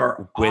rules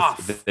are with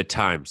off. the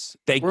times.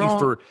 Thank you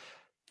for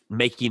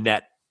making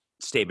that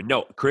statement.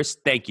 No, Chris,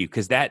 thank you,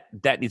 because that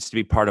needs to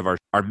be part of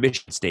our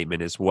mission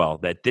statement as well,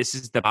 that this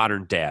is the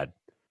modern dad.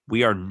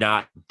 We are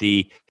not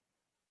the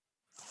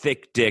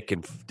thick dick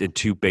and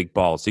two big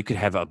balls. You could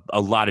have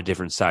a lot of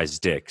different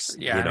sized dicks.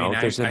 Yeah,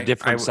 there's some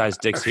different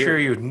sized dicks here. I assure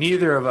you,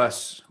 neither of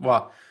us,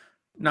 well,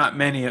 not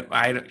many,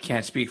 I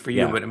can't speak for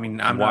you, but I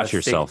mean, I'm Watch not a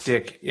yourself.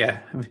 thick dick. Yeah.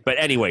 But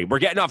anyway, we're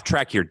getting off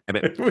track here, damn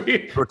it.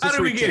 How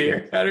did we get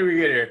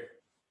here?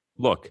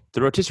 Look,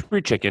 the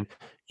rotisserie chicken,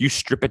 you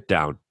strip it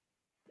down.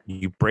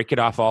 You break it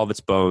off all of its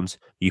bones.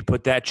 You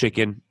put that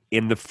chicken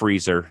in the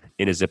freezer,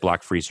 in a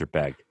Ziploc freezer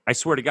bag. I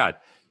swear to God,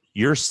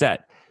 you're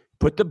set.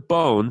 Put the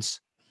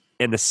bones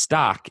and the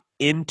stock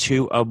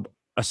into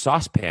a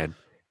saucepan.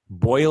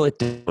 Boil it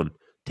down.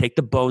 Take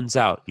the bones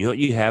out. You know what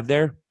you have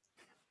there?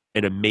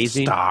 An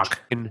amazing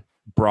chicken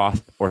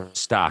broth or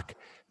stock.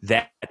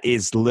 That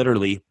is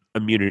literally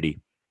immunity.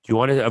 You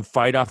want to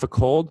fight off a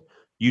cold?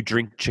 You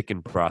drink chicken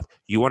broth.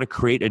 You want to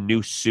create a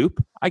new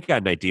soup? I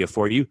got an idea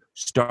for you.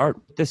 Start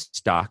with the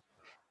stock,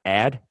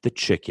 add the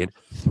chicken,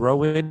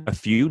 throw in a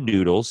few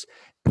noodles,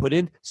 put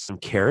in some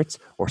carrots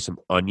or some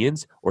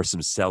onions or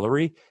some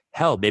celery,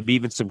 hell, maybe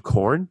even some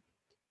corn.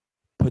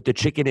 put the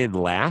chicken in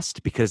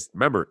last because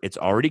remember, it's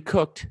already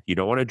cooked. You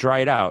don't want to dry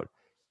it out.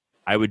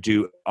 I would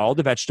do all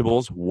the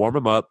vegetables, warm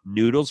them up,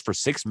 noodles for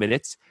 6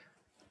 minutes,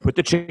 put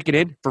the chicken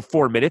in for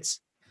 4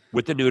 minutes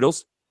with the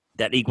noodles.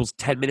 That equals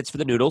 10 minutes for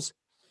the noodles.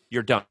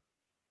 You're done.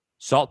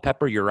 Salt,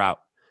 pepper, you're out.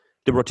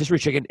 The rotisserie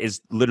chicken is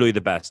literally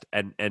the best.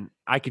 And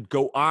I could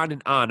go on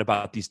and on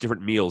about these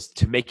different meals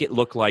to make it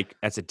look like,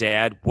 as a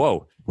dad,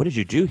 whoa, what did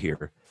you do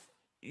here?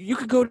 You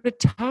could go to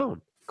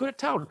town. Go to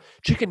town.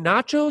 Chicken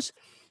nachos,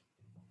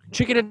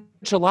 chicken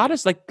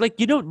enchiladas. Like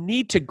you don't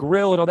need to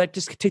grill and all that.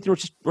 Just take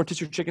the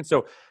rotisserie chicken.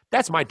 So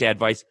that's my dad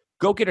advice.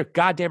 Go get a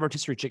goddamn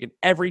rotisserie chicken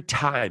every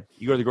time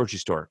you go to the grocery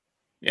store.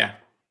 Yeah.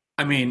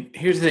 I mean,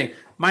 here's the thing.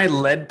 My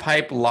lead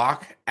pipe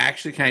lock,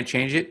 actually, can I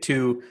change it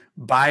to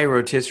buy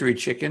rotisserie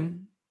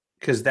chicken?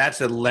 Because that's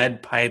a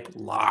lead pipe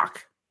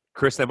lock.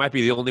 Chris, that might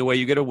be the only way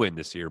you get a win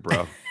this year,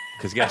 bro.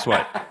 Because guess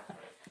what?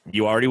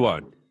 You already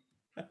won.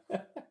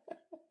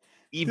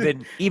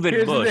 Even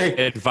Bush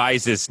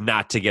advises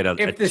not to get a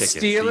chicken. If the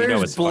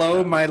Steelers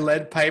blow my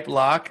lead pipe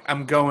lock,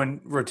 I'm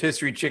going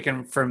rotisserie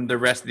chicken from the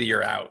rest of the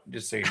year out,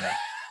 just so you know.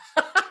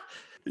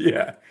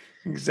 Yeah,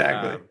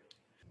 exactly.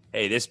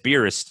 Hey, this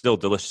beer is still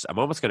delicious. I'm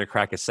almost going to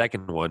crack a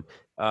second one.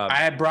 I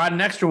had brought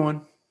an extra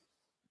one.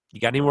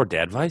 You got any more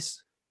dad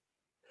advice?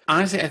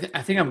 Honestly,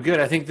 I think I'm good.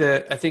 I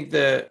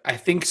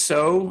think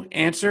so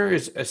answer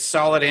is a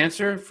solid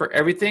answer for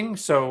everything.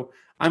 So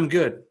I'm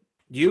good.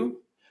 You?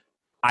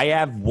 I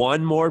have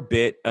one more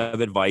bit of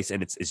advice,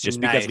 and it's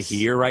just because I'm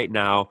here right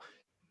now.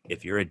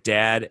 If you're a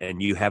dad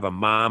and you have a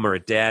mom or a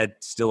dad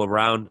still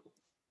around,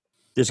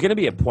 there's going to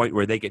be a point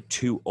where they get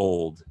too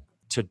old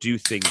to do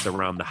things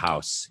around the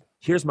house.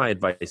 Here's my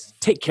advice.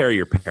 Take care of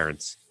your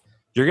parents.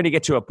 You're going to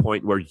get to a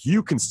point where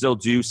you can still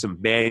do some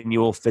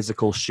manual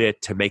physical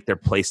shit to make their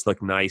place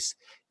look nice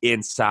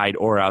inside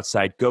or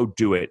outside. Go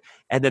do it.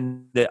 And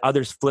then the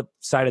other flip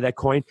side of that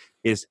coin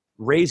is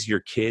raise your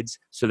kids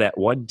so that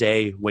one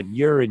day when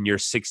you're in your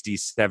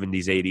 60s,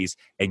 70s, 80s,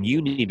 and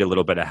you need a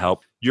little bit of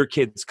help, your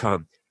kids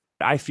come.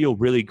 I feel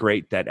really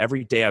great that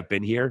every day I've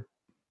been here,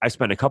 I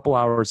spent a couple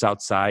hours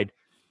outside,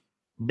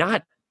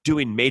 not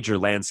doing major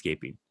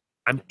landscaping.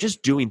 I'm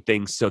just doing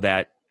things so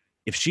that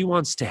if she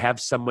wants to have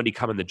somebody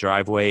come in the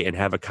driveway and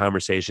have a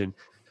conversation,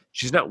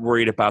 she's not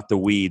worried about the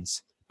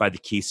weeds by the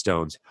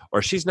Keystones,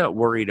 or she's not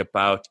worried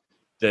about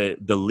the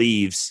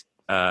leaves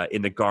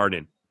in the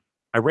garden.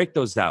 I rake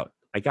those out.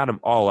 I got them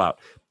all out.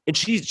 And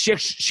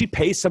she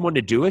pays someone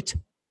to do it,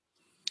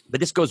 but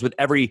this goes with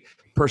every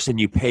person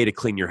you pay to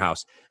clean your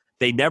house.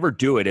 They never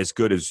do it as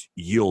good as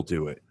you'll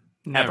do it.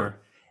 Never. Ever.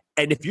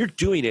 And if you're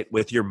doing it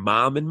with your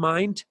mom in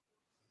mind,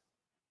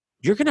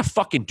 you're going to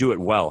fucking do it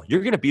well.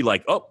 You're going to be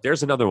like, oh,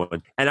 there's another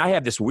one. And I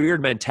have this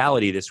weird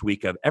mentality this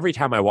week of every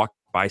time I walk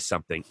by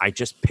something, I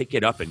just pick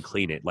it up and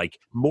clean it. Like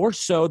more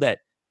so than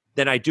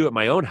I do at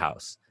my own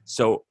house.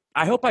 So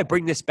I hope I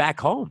bring this back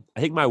home.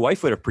 I think my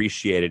wife would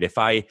appreciate it if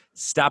I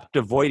stopped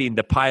avoiding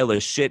the pile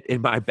of shit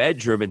in my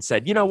bedroom and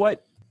said, you know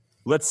what?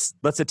 Let's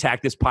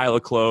attack this pile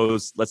of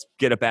clothes. Let's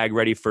get a bag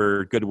ready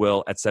for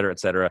Goodwill, et cetera, et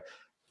cetera.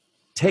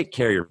 Take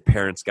care of your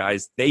parents,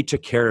 guys. They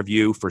took care of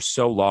you for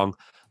so long.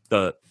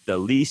 The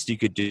least you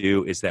could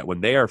do is that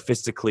when they are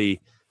physically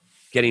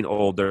getting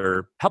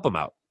older, help them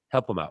out.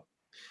 Help them out.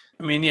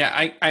 I mean,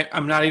 yeah,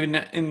 I'm not even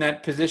in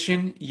that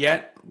position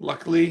yet,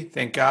 luckily,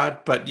 thank God.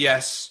 But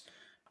yes,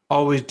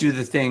 always do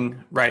the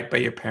thing right by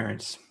your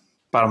parents.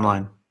 Bottom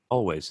line.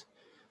 Always.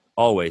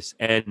 Always.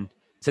 And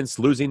since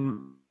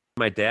losing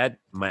my dad,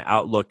 my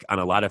outlook on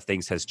a lot of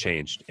things has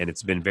changed. And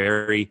it's been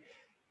very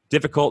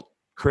difficult.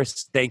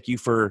 Chris, thank you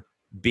for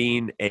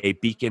being a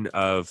beacon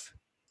of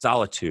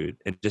solitude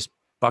and just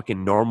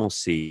fucking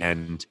normalcy,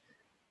 and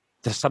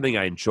that's something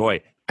I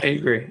enjoy. I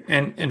agree.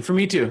 And for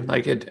me too,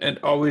 like it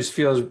always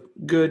feels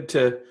good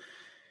to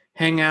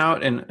hang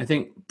out. And I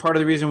think part of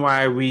the reason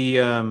why we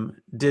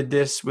did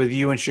this with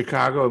you in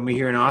Chicago and me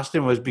here in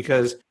Austin was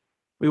because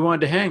we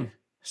wanted to hang.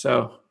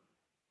 So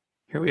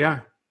here we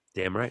are.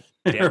 Damn right.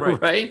 Damn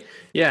right. Right?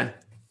 Yeah.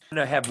 I'm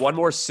going to have one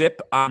more sip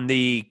on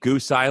the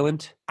Goose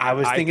Island. I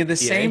was thinking the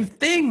same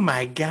thing,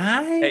 my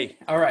guy. Hey.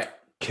 All right.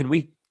 Can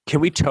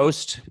we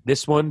toast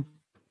this one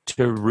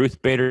to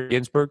Ruth Bader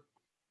Ginsburg?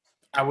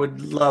 I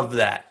would love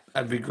that.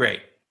 That'd be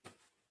great.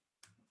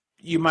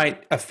 You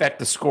might affect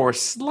the score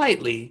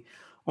slightly,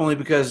 only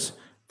because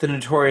the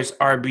notorious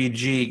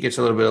RBG gets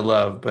a little bit of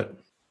love. But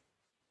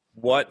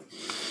what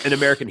an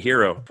American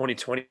hero!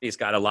 2020 has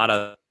got a lot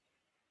of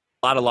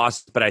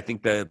losses, but I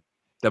think the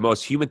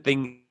most human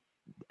thing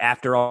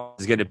after all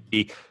is going to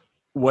be,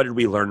 what did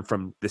we learn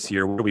from this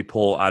year? What do we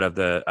pull out of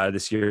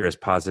this year as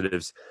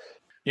positives?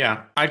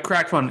 Yeah, I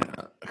cracked one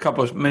a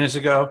couple of minutes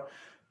ago.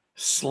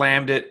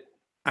 Slammed it.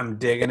 I'm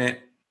digging it.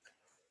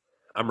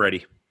 I'm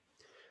ready.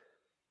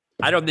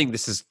 I don't think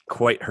this is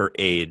quite her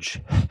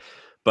age,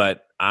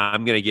 but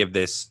I'm going to give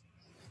this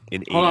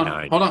an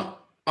 89. Hold on.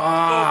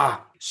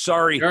 Ah.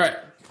 Sorry. All right.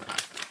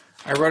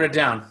 I wrote it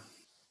down.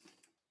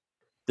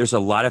 There's a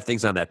lot of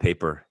things on that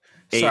paper.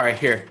 Sorry,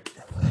 here.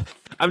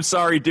 I'm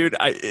sorry, dude.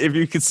 If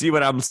you could see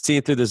what I'm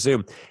seeing through the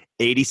Zoom.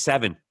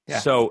 87. Yeah.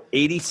 So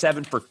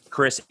 87 for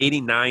Chris,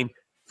 89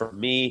 for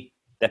me.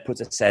 That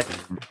puts us at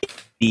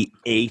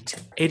 88.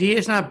 88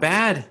 is not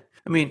bad.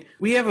 I mean,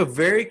 we have a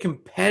very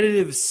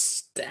competitive,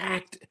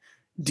 stacked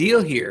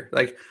deal here.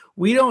 Like,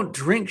 we don't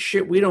drink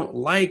shit we don't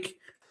like.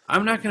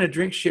 I'm not going to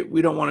drink shit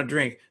we don't want to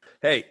drink.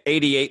 Hey,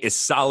 88 is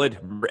solid.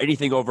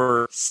 Anything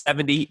over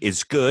 70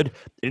 is good.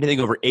 Anything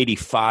over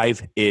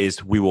 85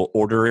 is we will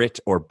order it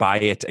or buy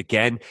it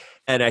again.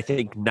 And I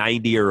think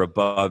 90 or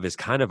above is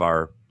kind of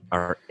our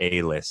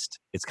A-list.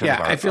 It's kind of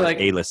I feel like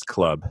A-list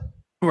club.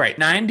 Right.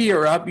 90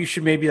 or up, you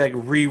should maybe like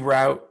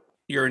reroute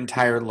your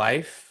entire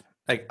life.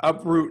 Like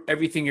uproot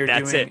everything you're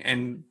doing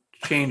and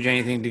change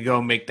anything to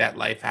go make that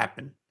life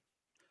happen.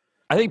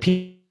 I think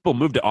people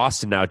move to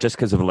Austin now just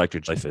because of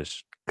electric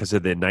jellyfish, because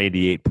of the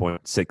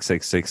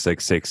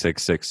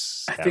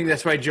 98.6666666. I think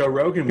that's why Joe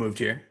Rogan moved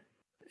here.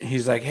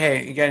 He's like,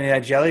 hey, you got any of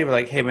that jelly? We're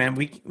like, hey, man,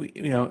 we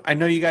I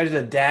know you guys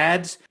are the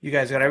dads. You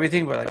guys got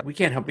everything, but like, we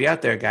can't help you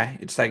out there, guy.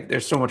 It's like,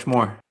 there's so much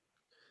more.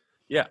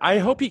 Yeah, I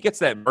hope he gets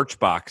that merch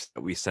box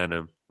that we sent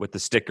him with the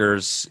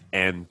stickers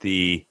and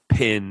the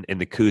pin and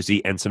the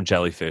koozie and some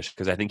jellyfish,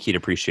 because I think he'd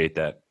appreciate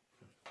that.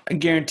 I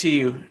guarantee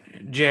you,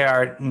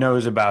 JR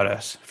knows about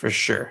us for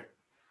sure.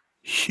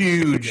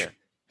 Huge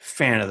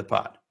fan of the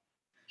pod.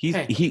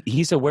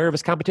 He's aware of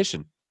his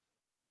competition.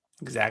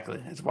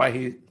 Exactly. That's why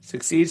he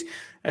succeeds.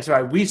 That's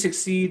why we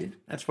succeed.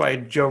 That's why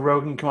Joe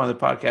Rogan come on the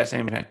podcast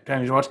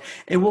anytime he wants,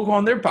 and we'll go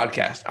on their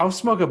podcast. I'll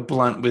smoke a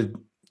blunt with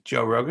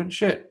Joe Rogan.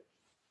 Shit.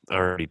 I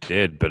already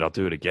did, but I'll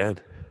do it again.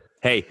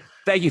 Hey,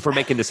 thank you for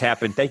making this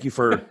happen. Thank you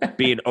for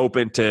being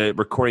open to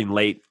recording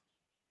late.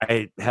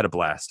 I had a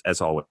blast, as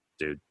always,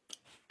 dude.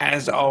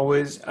 As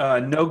always,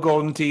 no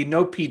golden tea,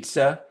 no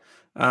pizza,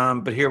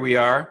 but here we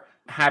are.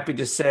 Happy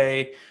to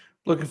say,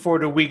 looking forward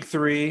to week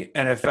 3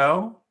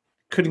 NFL.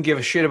 Couldn't give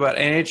a shit about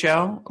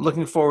NHL.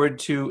 Looking forward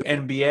to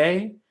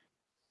NBA.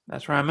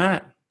 That's where I'm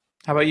at.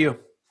 How about you?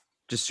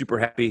 Just super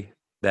happy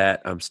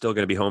that I'm still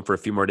going to be home for a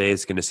few more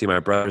days, going to see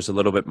my brothers a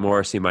little bit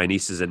more, see my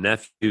nieces and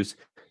nephews,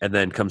 and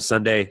then come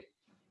Sunday,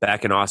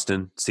 back in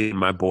Austin, seeing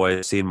my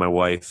boys, seeing my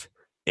wife,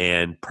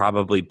 and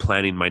probably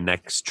planning my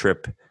next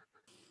trip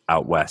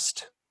out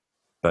west.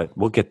 But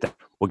we'll get there.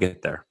 We'll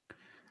get there.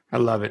 I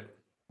love it.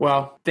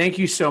 Well, thank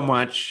you so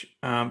much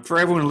for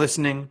everyone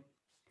listening,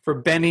 for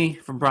Benny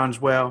from Bronze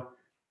Whale,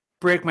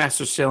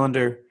 Breakmaster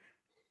Cylinder,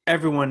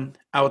 everyone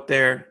out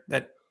there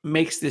that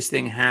makes this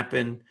thing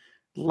happen.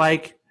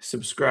 Like,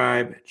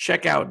 subscribe,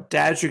 check out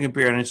Dad's Drinking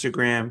Beer on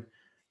Instagram.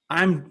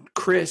 I'm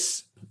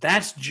Chris.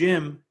 That's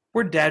Jim.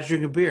 We're Dad's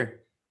Drinking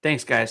Beer.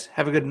 Thanks, guys.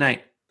 Have a good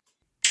night.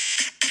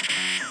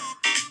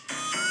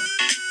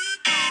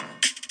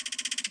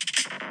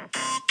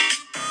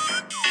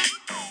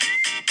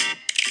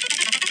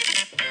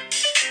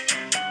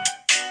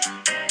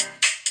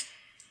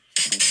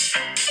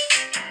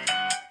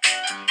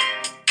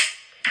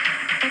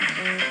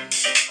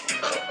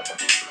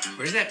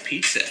 Where's that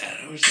pizza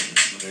at? I'm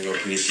gonna go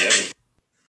eat the oven.